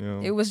me.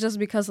 Yeah. It was just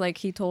because like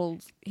he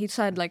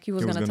said like he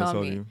was gonna tell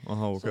me. You.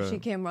 Okay. So she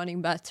came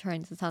running back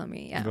trying to tell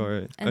me. Yeah.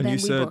 Right. And then you we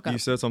said broke up. you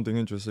said something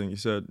interesting. You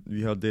said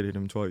you had dated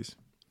him twice.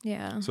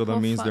 Yeah. So that Oh,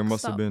 means fuck, there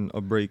must have stop. been a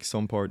break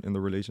some part in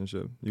the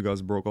relationship. You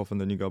guys broke off and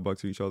then you got back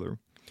to each other.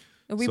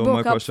 We So broke my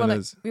up for question like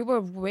is- we were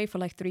away for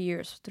like 3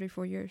 years,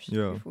 4 years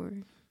Yeah. before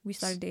we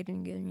started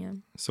dating again. Yeah.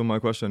 So my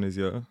question is,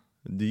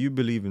 do you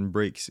believe in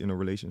breaks in a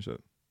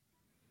relationship?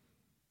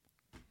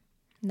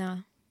 Nah,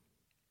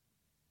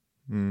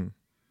 Hmm.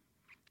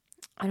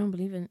 I don't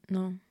believe in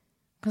no,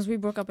 because we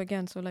broke up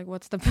again. So like,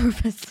 what's the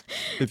purpose?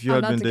 If you I'm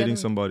had not been together dating with-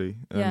 somebody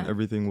and Yeah.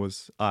 everything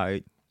was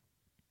aight,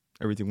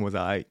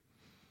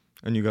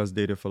 and you guys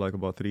dated for like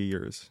about 3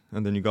 years,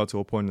 and then you got to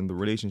a point in the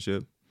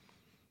relationship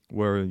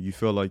where you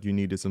feel like you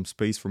needed some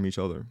space from each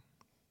other,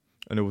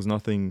 and it was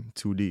nothing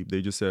too deep.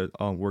 They just said,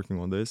 I'm working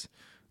on this,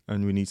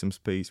 and we need some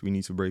space. We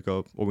need to break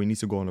up, or we need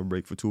to go on a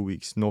break for 2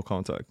 weeks, no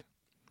contact.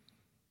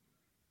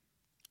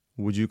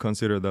 Would you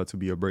consider that to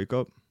be a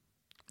breakup?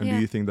 And Yeah.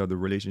 do you think that the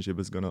relationship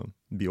is gonna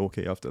be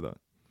okay after that?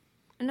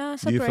 No,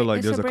 it's Do you feel like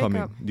it's there's a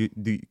breakup.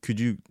 coming? Could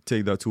you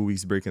take that 2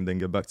 weeks break and then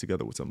get back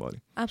together with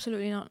somebody?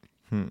 Absolutely not.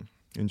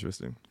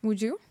 Interesting.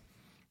 Would you?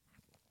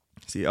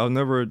 See, I've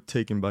never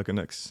taken back an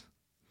ex,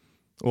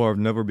 or I've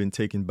never been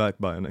taken back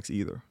by an ex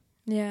either,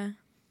 Yeah.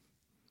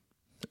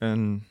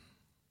 and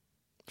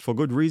for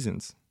good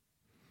reasons.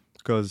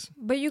 Because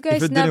But you guys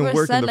it didn't never work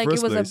in said the like it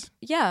first was place, a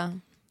yeah.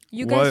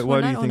 You why- guys why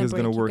were do you not think on a it's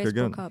gonna break. work You guys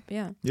again? broke up.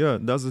 Yeah. yeah,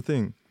 that's the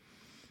thing.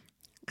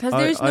 Because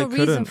there's no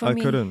reason for I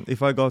me. couldn't.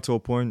 If I got to a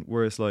point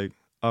where it's like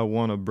I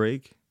want a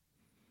break,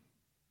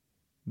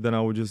 then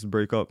I would just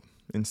break up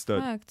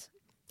instead. Fact.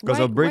 Because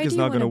Why- a break why is do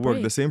you not going to wanna work.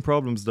 break? The same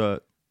problems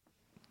that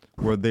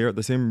were there,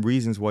 the same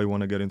reasons why you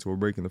want to get into a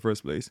break in the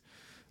first place.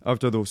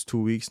 After those 2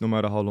 weeks, no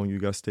matter how long you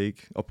guys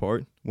take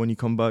apart, when you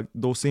come back,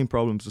 those same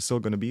problems are still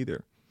going to be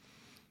there.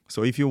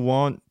 So if you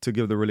want to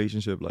give the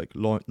relationship like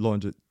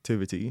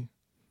longevity,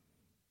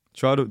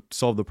 try to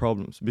solve the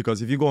problems.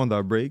 Because if you go on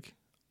that break,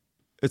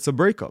 it's a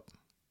breakup.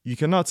 You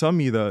cannot tell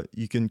me that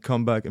you can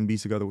come back and be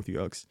together with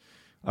your ex.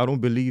 I don't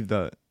believe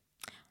that.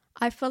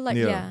 I feel like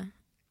Yeah.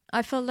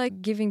 I feel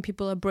like giving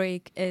people a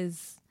break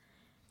is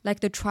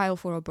like the trial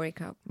for a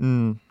breakup.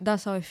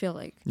 That's how I feel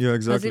like. Yeah,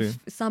 Because exactly.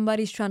 if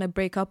somebody's trying to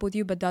break up with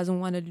you but doesn't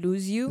want to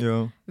lose you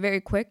Yeah, very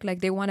quick, like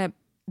they want to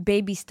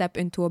baby step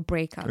into a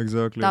breakup.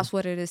 exactly. That's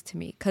what it is to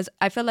me. Because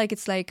I feel like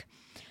it's like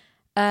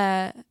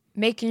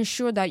making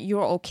sure that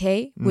you're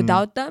okay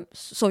without them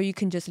so you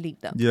can just leave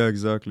them. Yeah,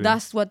 exactly.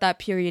 That's what that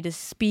period is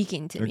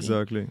speaking to me.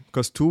 Exactly.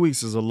 Because 2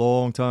 weeks is a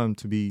long time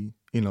to be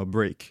in a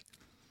break.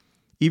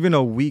 Even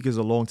a week is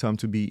a long time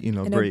to be in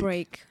a In break. a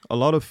break. A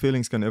lot of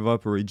feelings can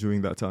evaporate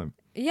during that time.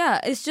 Yeah,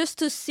 it's just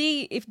to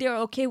see if they're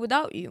okay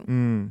without you.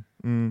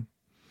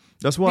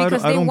 That's why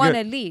Because I they don't want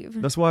to get.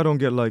 leave. That's why I don't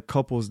get like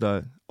couples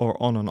that are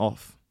on and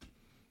off.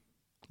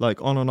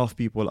 Like on and off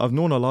people. I've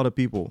known a lot of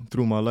people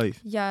through my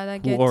life Yeah, that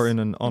who gets are in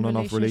an on and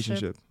off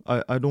relationship.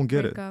 I don't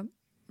get it. breakup,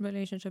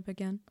 relationship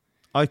again.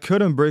 I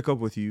couldn't break up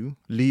with you,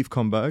 leave,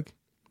 come back,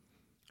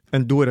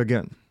 and do it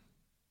again.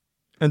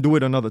 And do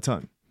it another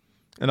time.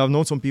 And I've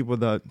known some people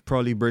that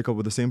probably break up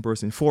with the same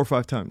person 4 or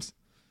 5 times.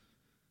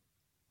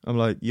 I'm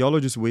like, y'all are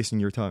just wasting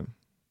your time.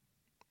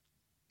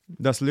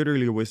 That's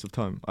literally a waste of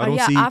time. I don't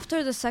see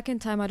after the second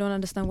time, I don't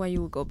understand why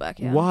you would go back.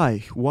 Yeah.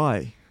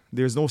 why.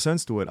 There's no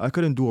sense to it. I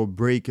couldn't do a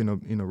break in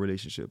a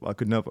relationship. I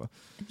could never.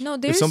 No,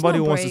 there's If somebody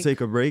no wants to break.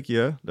 take a break,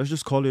 yeah, let's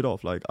just call it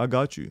off. Like, I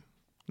got you.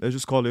 Let's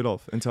just call it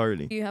off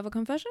entirely. Do you have a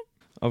confession?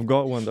 I've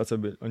got one that's a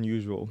bit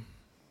unusual.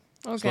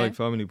 It's Okay. like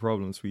family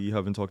problems. We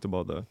haven't talked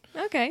about that.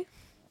 Okay.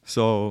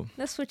 So,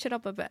 Let's switch it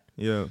up a bit.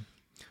 yeah.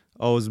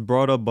 I was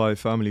brought up by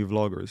family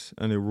vloggers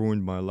and it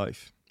ruined my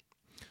life.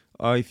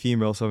 I,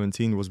 female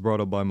 17, was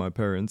brought up by my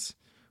parents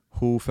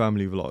who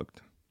family vlogged.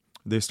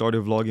 They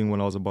started vlogging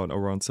when I was about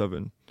around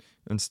 7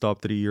 and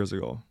stopped 3 years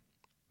ago.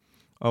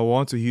 I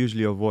want to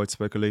hugely avoid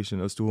speculation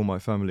as to who my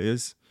family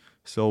is,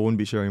 so I wouldn't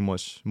be sharing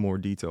much more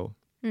detail.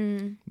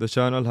 The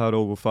channel had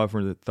over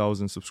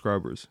 500,000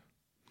 subscribers.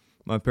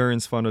 My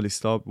parents finally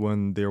stopped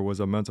when there was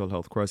a mental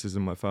health crisis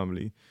in my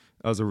family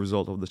as a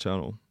result of the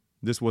channel.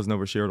 This was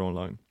never shared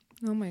online.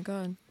 Oh my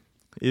God.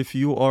 If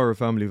you are a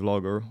family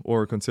vlogger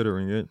or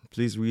considering it,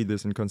 please read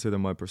this and consider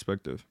my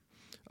perspective.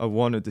 I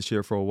wanted to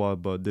share for a while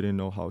but didn't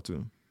know how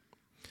to.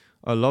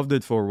 I loved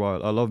it for a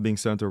while. I loved being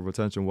center of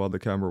attention while the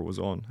camera was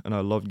on, and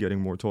I loved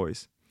getting more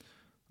toys.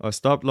 I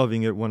stopped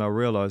loving it when I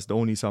realized the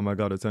only time I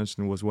got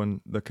attention was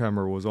when the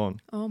camera was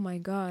on. Oh my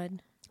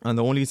God. And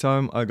the only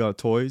time I got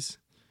toys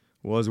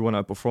was when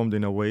I performed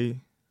in a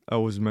way I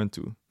was meant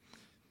to.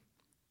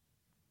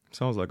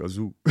 Sounds like a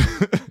zoo.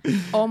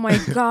 Oh my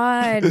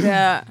God.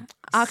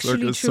 Actually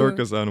true.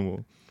 Circus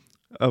animal.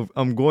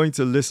 I'm going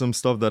to list some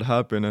stuff that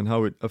happened and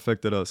how it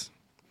affected us.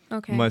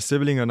 Okay. My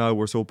sibling and I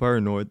were so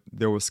paranoid,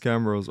 there was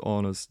cameras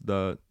on us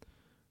that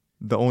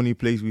the only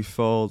place we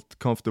felt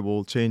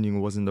comfortable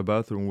changing was in the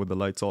bathroom with the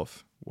lights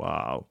off.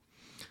 Wow.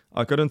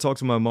 I couldn't talk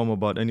to my mom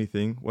about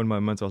anything when my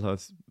mental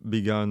health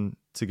began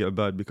to get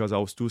bad because I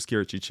was too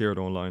scared she shared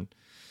online.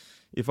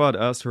 If I had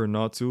asked her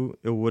not to,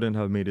 it wouldn't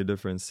have made a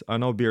difference. I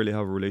now barely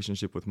have a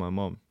relationship with my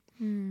mom.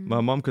 My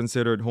mom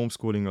considered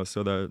homeschooling us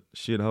so that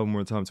she'd have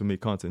more time to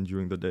make content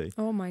during the day.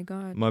 Oh my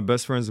God. My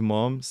best friend's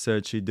mom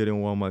said she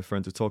didn't want my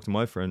friend to talk to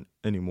my friend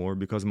anymore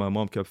because my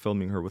mom kept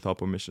filming her without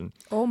permission.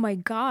 Oh my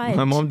God.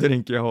 My mom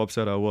didn't care how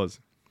upset I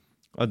was.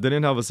 I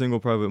didn't have a single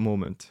private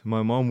moment.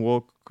 My mom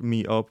woke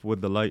me up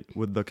with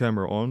the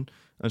camera on,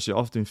 and she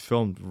often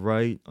filmed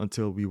right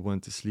until we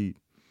went to sleep.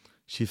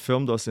 She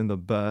filmed us in the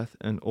bath,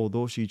 and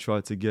although she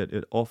tried to get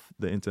it off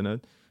the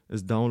internet,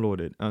 it's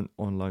downloaded and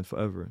online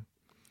forever.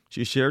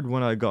 She shared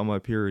when I got my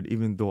period,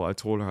 even though I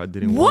told her I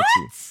didn't want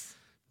to.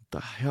 The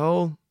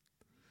hell?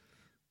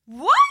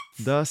 What?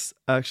 That's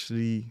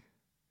actually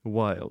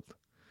wild.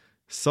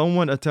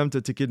 Someone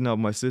attempted to kidnap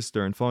my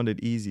sister and found it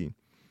easy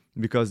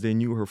because they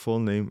knew her full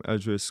name,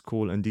 address,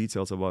 school, and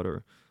details about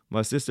her.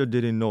 My sister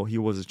didn't know he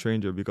was a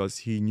stranger because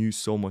he knew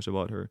so much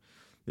about her.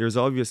 There's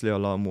obviously a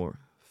lot more.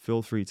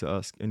 Feel free to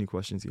ask any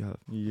questions you have.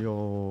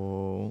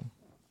 Yo.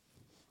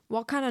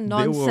 What kind of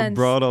nonsense? They were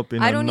brought up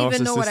in I a don't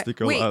even know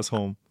narcissistic ass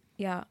home.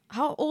 Yeah.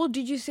 How old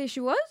did you say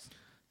she was?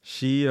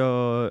 She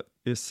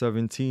is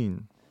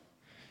 17.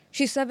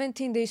 She's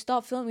 17. They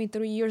stopped filming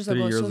 3 years 3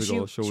 ago. years So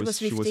ago, she was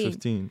 15.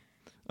 15.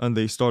 And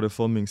they started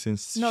filming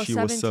since No, she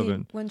 17. was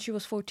 7. When she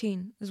was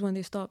 14 is when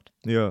they stopped.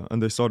 Yeah,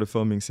 and they started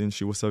filming since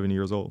she was 7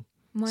 years old.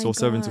 My So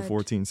 7 to God.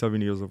 14,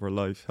 7 years of her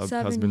life has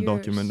 7 been years.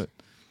 documented.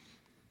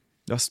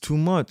 That's too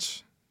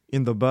much.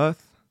 In the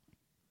bath,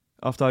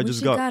 after When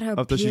she got her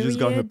she just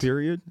got her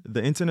period,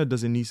 the internet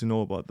doesn't need to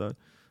know about that.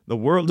 The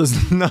world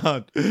does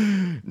not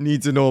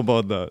need to know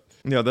about that.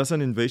 Yeah, that's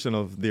an invasion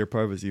of their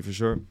privacy for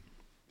sure.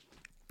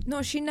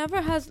 No, she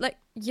never has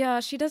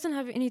she doesn't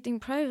have anything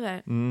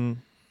private.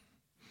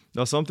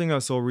 That's something I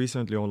saw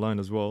recently online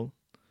as well.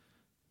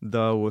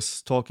 That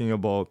was talking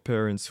about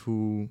parents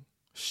who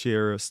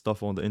share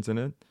stuff on the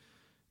internet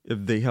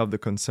if they have the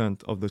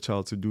consent of the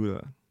child to do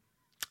that.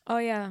 Oh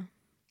yeah.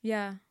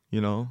 Yeah. You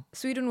know?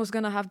 Sweden was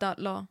gonna have that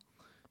law.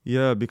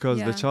 Yeah, because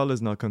the Yeah. child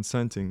is not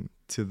consenting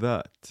to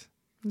that.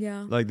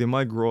 Yeah. Like they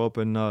might grow up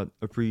and not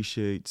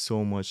appreciate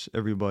so much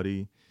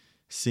everybody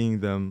seeing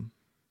them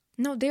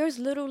No, there's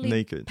literally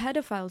naked.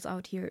 pedophiles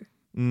out here.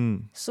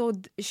 Mm. So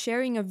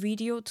sharing a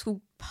video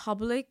to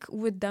public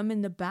with them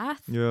in the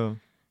bath, Yeah.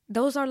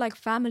 those are like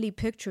family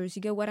pictures.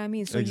 You get what I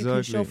mean? So you can show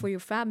Exactly. for your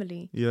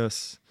family.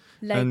 Yes.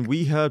 Like And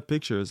we had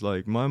pictures.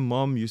 Like my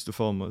mom used to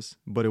film us,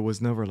 but it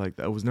was never like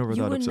that. It was never you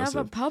that would obsessive.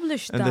 never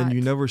publish And that. then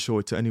you never show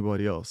it to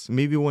anybody else.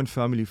 Maybe when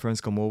family friends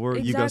come over,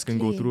 you guys can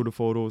go Exactly. through the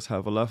photos,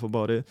 have a laugh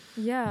about it.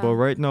 Yeah. But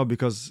right now,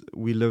 because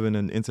we live in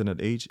an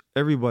internet age,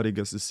 everybody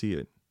gets to see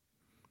it.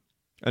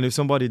 And if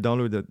somebody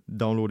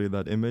downloaded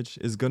that image,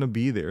 it's gonna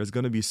be there. It's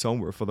gonna be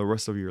somewhere for the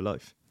rest of your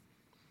life.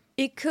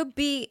 It could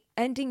be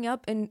ending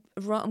up in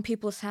wrong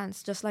people's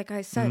hands, just like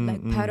I said,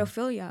 like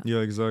pedophilia. Yeah,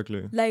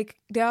 exactly. Like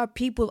there are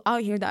people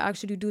out here that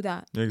actually do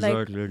that.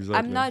 Exactly, Like, exactly.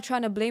 I'm not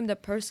trying to blame the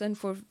person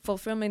for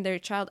fulfilling their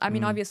child. I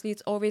mean, obviously,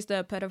 it's always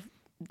the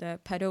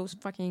pedo's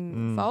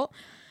fucking fault.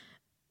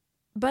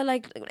 But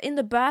like in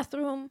the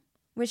bathroom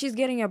when she's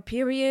getting a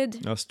period,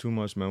 That's too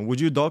much, man.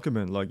 Would you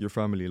document like your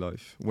family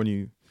life when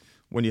you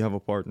have a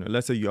partner?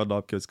 Let's say you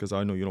adopt kids, because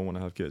I know you don't want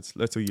to have kids.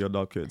 Let's say you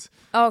adopt kids.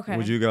 okay.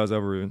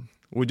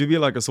 Would you be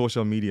like a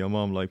social media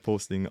mom, like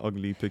posting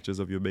ugly pictures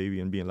of your baby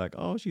and being like,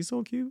 oh, she's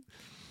so cute?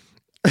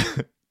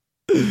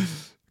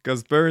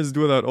 Because parents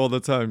do that all the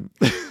time.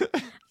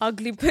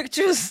 Ugly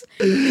pictures?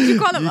 Did you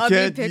call them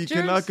ugly pictures? You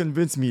cannot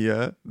convince me,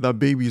 that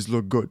babies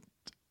look good.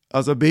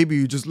 As a baby,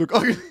 you just look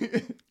ugly.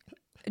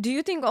 Do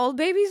you think all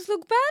babies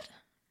look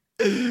bad?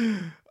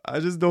 I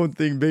just don't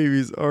think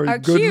babies are Are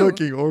good cute.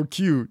 looking or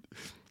cute.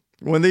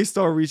 When they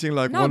start reaching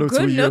like Not 1 or 2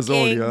 good years old,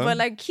 looking, yeah. but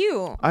like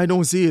cute. I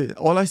don't see it.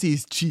 All I see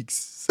is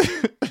cheeks.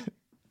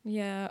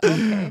 Yeah,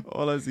 okay.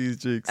 All I see is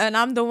cheeks. And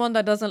I'm the one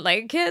that doesn't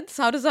like kids.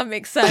 How does that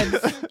make sense?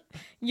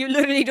 You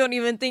literally don't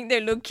even think they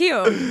look cute.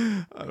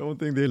 I don't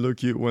think they look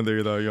cute when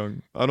they're that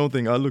young. I don't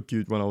think I looked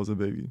cute when I was a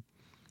baby.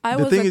 I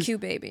The was thing a is-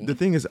 cute baby. The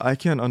thing is, I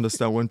can't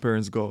understand when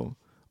parents go,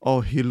 "Oh,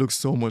 he looks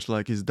so much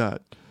like his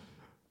dad."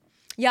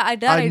 Yeah, I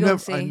don't never,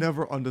 see. I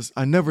never understand.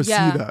 I never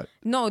Yeah. see that.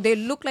 No, they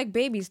look like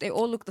babies. They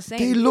all look the same.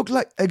 They look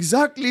like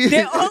exactly.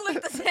 They all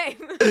look the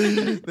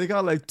same. They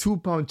got like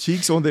 2-pound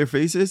cheeks on their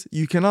faces.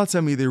 You cannot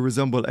tell me they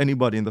resemble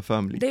anybody in the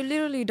family. They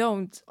literally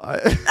don't.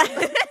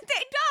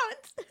 They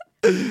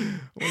don't.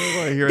 Whenever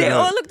I hear They that,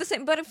 all look the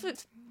same. But if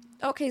it's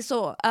okay,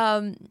 so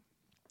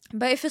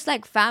but if it's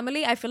like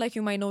family, I feel like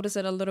you might notice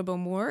it a little bit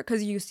more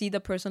because you see the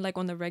person like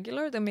on the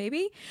regular. Then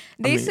maybe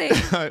they say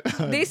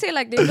they say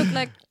like they look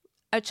like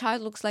a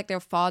child looks like their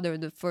father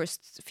the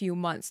first few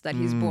months that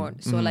he's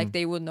born. So like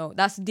they would know.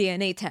 That's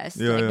DNA test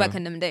Yeah, like yeah. back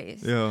in them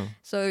days. yeah.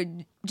 So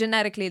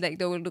genetically, like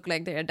they would look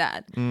like their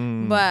dad.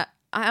 But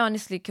I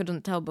honestly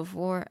couldn't tell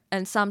before.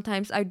 And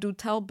sometimes I do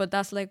tell, but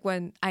that's like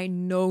when I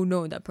know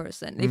that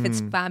person. If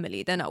it's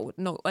family, then I would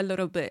know a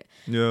little bit.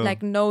 Yeah.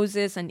 Like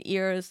noses and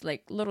ears,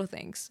 like little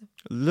things.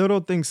 Little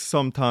things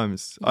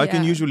sometimes. I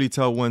can Yeah. usually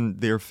tell when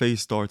their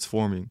face starts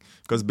forming.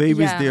 Because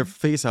babies, Yeah. their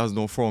face has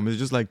no form. It's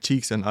just like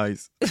cheeks and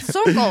eyes. It's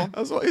circle.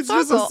 That's why it's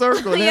just a Circle.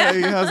 circle. Yeah.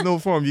 It has no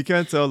form. You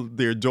can't tell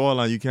their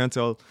jawline. You can't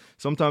tell.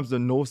 Sometimes the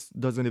nose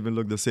doesn't even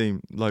look the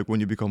same like when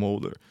you become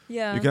older.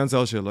 Yeah. You can't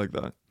tell shit like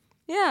that.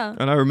 Yeah.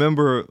 And I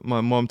remember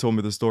my mom told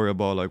me the story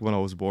about like when I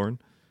was born.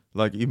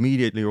 Like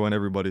immediately when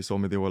everybody saw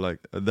me, they were like,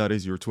 "That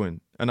is your twin."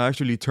 And I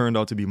actually turned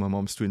out to be my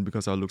mom's twin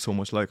because I look so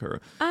much like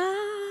her.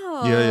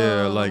 Oh.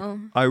 Yeah. Like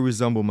I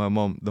resemble my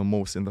mom the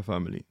most in the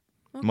family.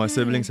 My Okay.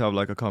 siblings have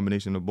like a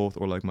combination of both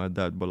or like my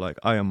dad, but like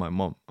I am my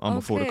mom. I'm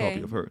a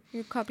photocopy of her.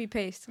 You copy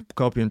paste.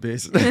 Copy and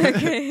paste.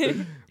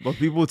 But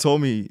people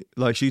told me,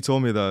 like she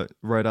told me that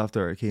right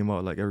after I came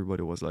out, like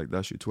everybody was like,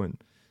 "That's your twin."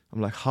 I'm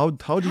like, how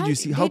did you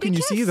see? How can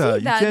you see that?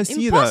 You can't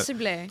see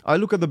Impossibly. that. I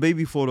look at the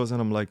baby photos and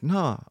I'm like,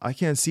 nah, I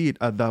can't see it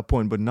at that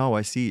point. But now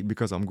I see it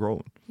because I'm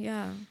grown.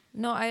 Yeah.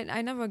 No,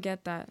 I never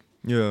get that.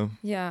 Yeah.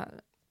 Yeah.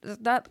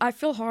 That I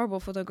feel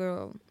horrible for the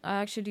girl. I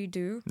actually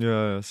do.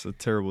 Yeah, it's a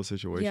terrible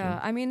situation. Yeah.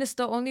 I mean, it's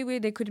the only way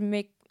they could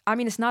make. I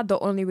mean, it's not the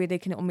only way they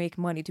can make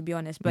money, to be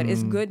honest. But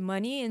it's good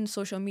money in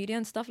social media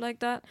and stuff like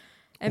that,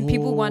 and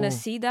people want Oh. to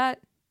see that.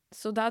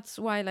 So that's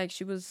why, like,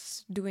 she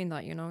was doing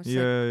that. You know. It's like-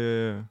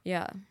 Yeah.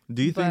 yeah.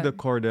 Do you think the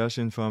But-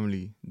 Kardashian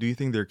family, do you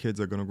think their kids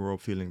are going to grow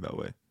up feeling that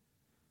way?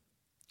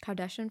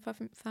 Kardashian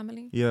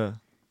family. Yeah.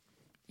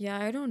 Yeah,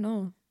 I don't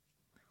know.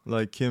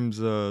 Like Kim's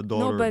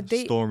daughter,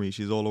 they- Stormy,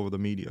 she's all over the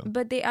media.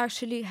 But they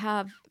actually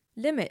have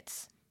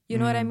limits. You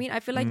know what I mean? I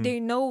feel like they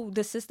know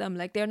the system.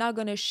 Like they're not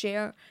gonna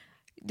share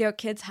their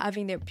kids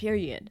having their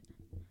period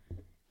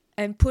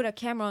and put a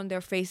camera on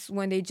their face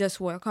when they just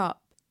woke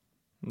up.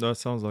 That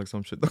sounds like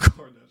some shit the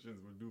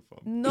Kardashians would do for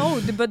me. No,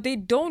 but they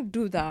don't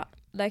do that.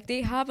 Like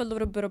they have a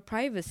little bit of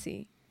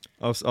privacy.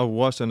 I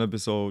watched an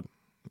episode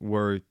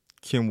where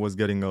Kim was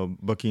getting a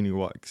bikini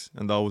wax,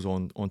 and that was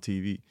on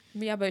TV.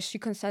 Yeah, but she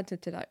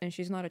consented to that, and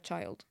she's not a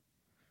child.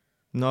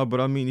 No, but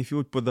I mean, if you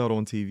would put that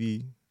on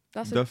TV,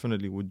 That's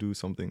definitely would do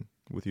something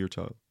with your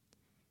child.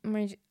 I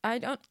mean,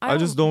 I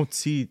just don't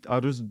see. I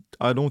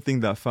don't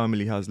think that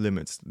family has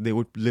limits. They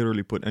would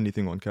literally put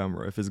anything on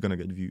camera if it's gonna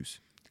get views.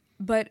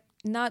 But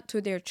not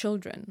to their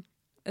children,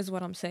 is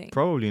what I'm saying.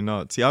 Probably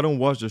not. See, I don't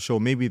watch the show.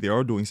 Maybe they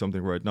are doing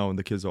something right now, and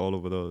the kids are all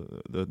over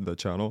the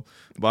channel.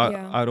 But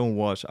Yeah. I don't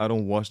watch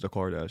the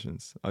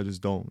Kardashians. I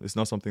just don't. It's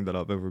not something that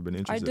I've ever been I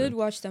interested did in.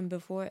 watch them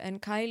before,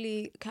 and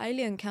Kylie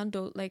and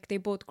Kendall, like they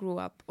both grew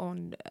up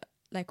on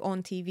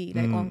on TV,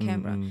 like on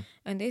camera,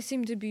 and they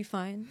seem to be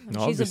fine. And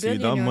Now, she's a obviously, that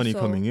billionaire, money so,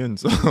 coming in.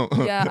 So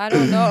yeah, I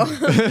don't know.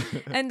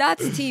 And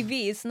that's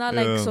TV. It's not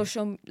like Yeah.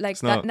 social, like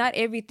It's that. not. Not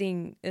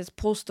everything is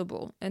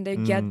postable, and they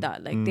get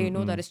that. Like they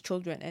know that it's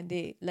children, and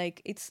they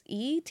like it's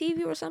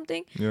TV or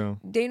something. yeah,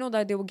 They know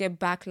that they will get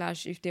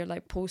backlash if they're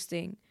like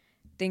posting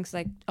things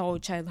like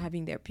child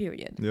having their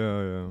period.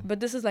 yeah. But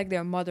this is like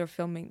their mother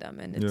filming them,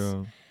 and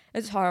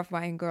it's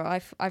horrifying, girl.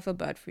 I feel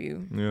bad for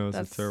you. Yeah,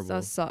 it's terrible.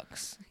 That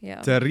sucks. Yeah.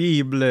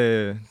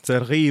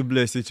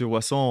 Terrible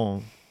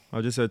situation.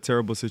 I just said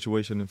terrible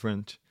situation in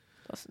French.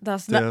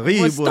 That's not.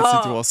 Terrible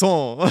Stop.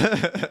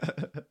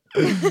 situation.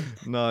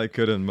 No, I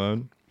couldn't,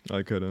 man.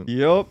 I couldn't.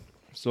 Yep.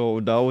 So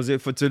that was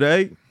it for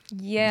today.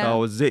 Yeah. That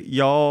was it,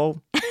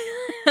 y'all.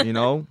 You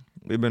know,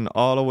 we've been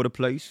all over the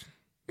place.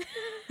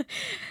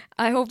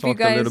 I hope you Talked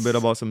guys. a little bit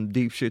about some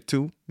deep shit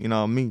too. You know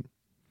what I mean?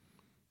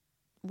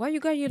 Why you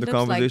got your The lips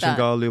like conversation that?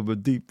 got a little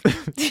bit deep.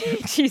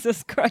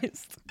 Jesus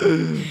Christ.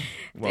 Wow,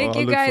 Thank I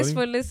you look guys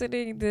funny? for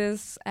listening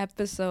this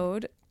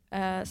episode.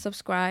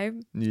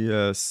 Subscribe.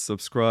 Yes,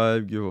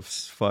 subscribe. Give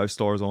us 5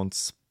 stars on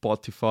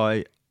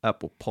Spotify,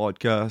 Apple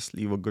Podcasts.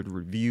 Leave a good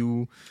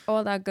review.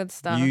 All that good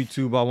stuff.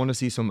 YouTube, I want to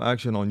see some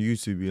action on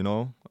YouTube, you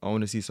know? I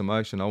want to see some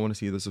action. I want to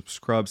see the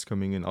subscribes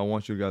coming in. I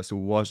want you guys to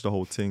watch the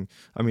whole thing.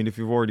 I mean, if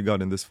you've already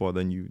gotten this far,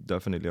 then you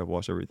definitely have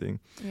watched everything.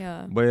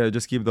 Yeah. But yeah,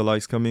 just keep the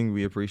likes coming.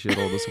 We appreciate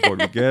all the support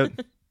we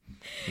get,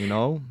 you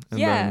know? And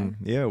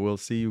then, we'll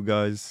see you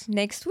guys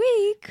next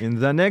week in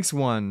the next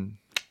one.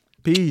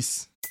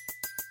 Peace.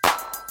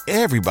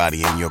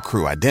 Everybody in your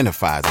crew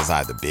identifies as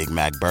either Big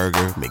Mac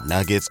Burger,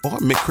 McNuggets, or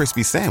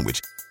McCrispy Sandwich.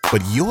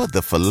 But you're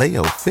the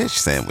Filet-O-Fish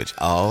Sandwich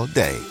all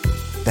day.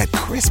 That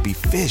crispy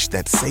fish,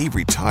 that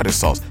savory tartar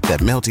sauce, that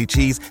melty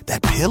cheese,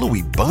 that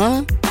pillowy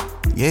bun.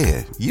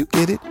 Yeah, you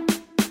get it.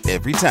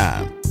 Every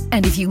time.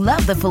 And if you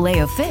love the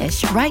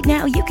Filet-O-Fish, right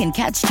now you can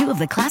catch 2 of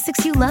the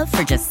classics you love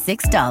for just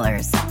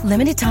 $6.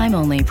 Limited time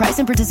only. Price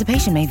and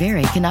participation may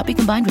vary. Cannot be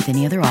combined with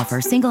any other offer.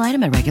 Single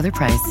item at regular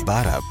price.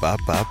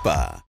 Ba-da-ba-ba-ba.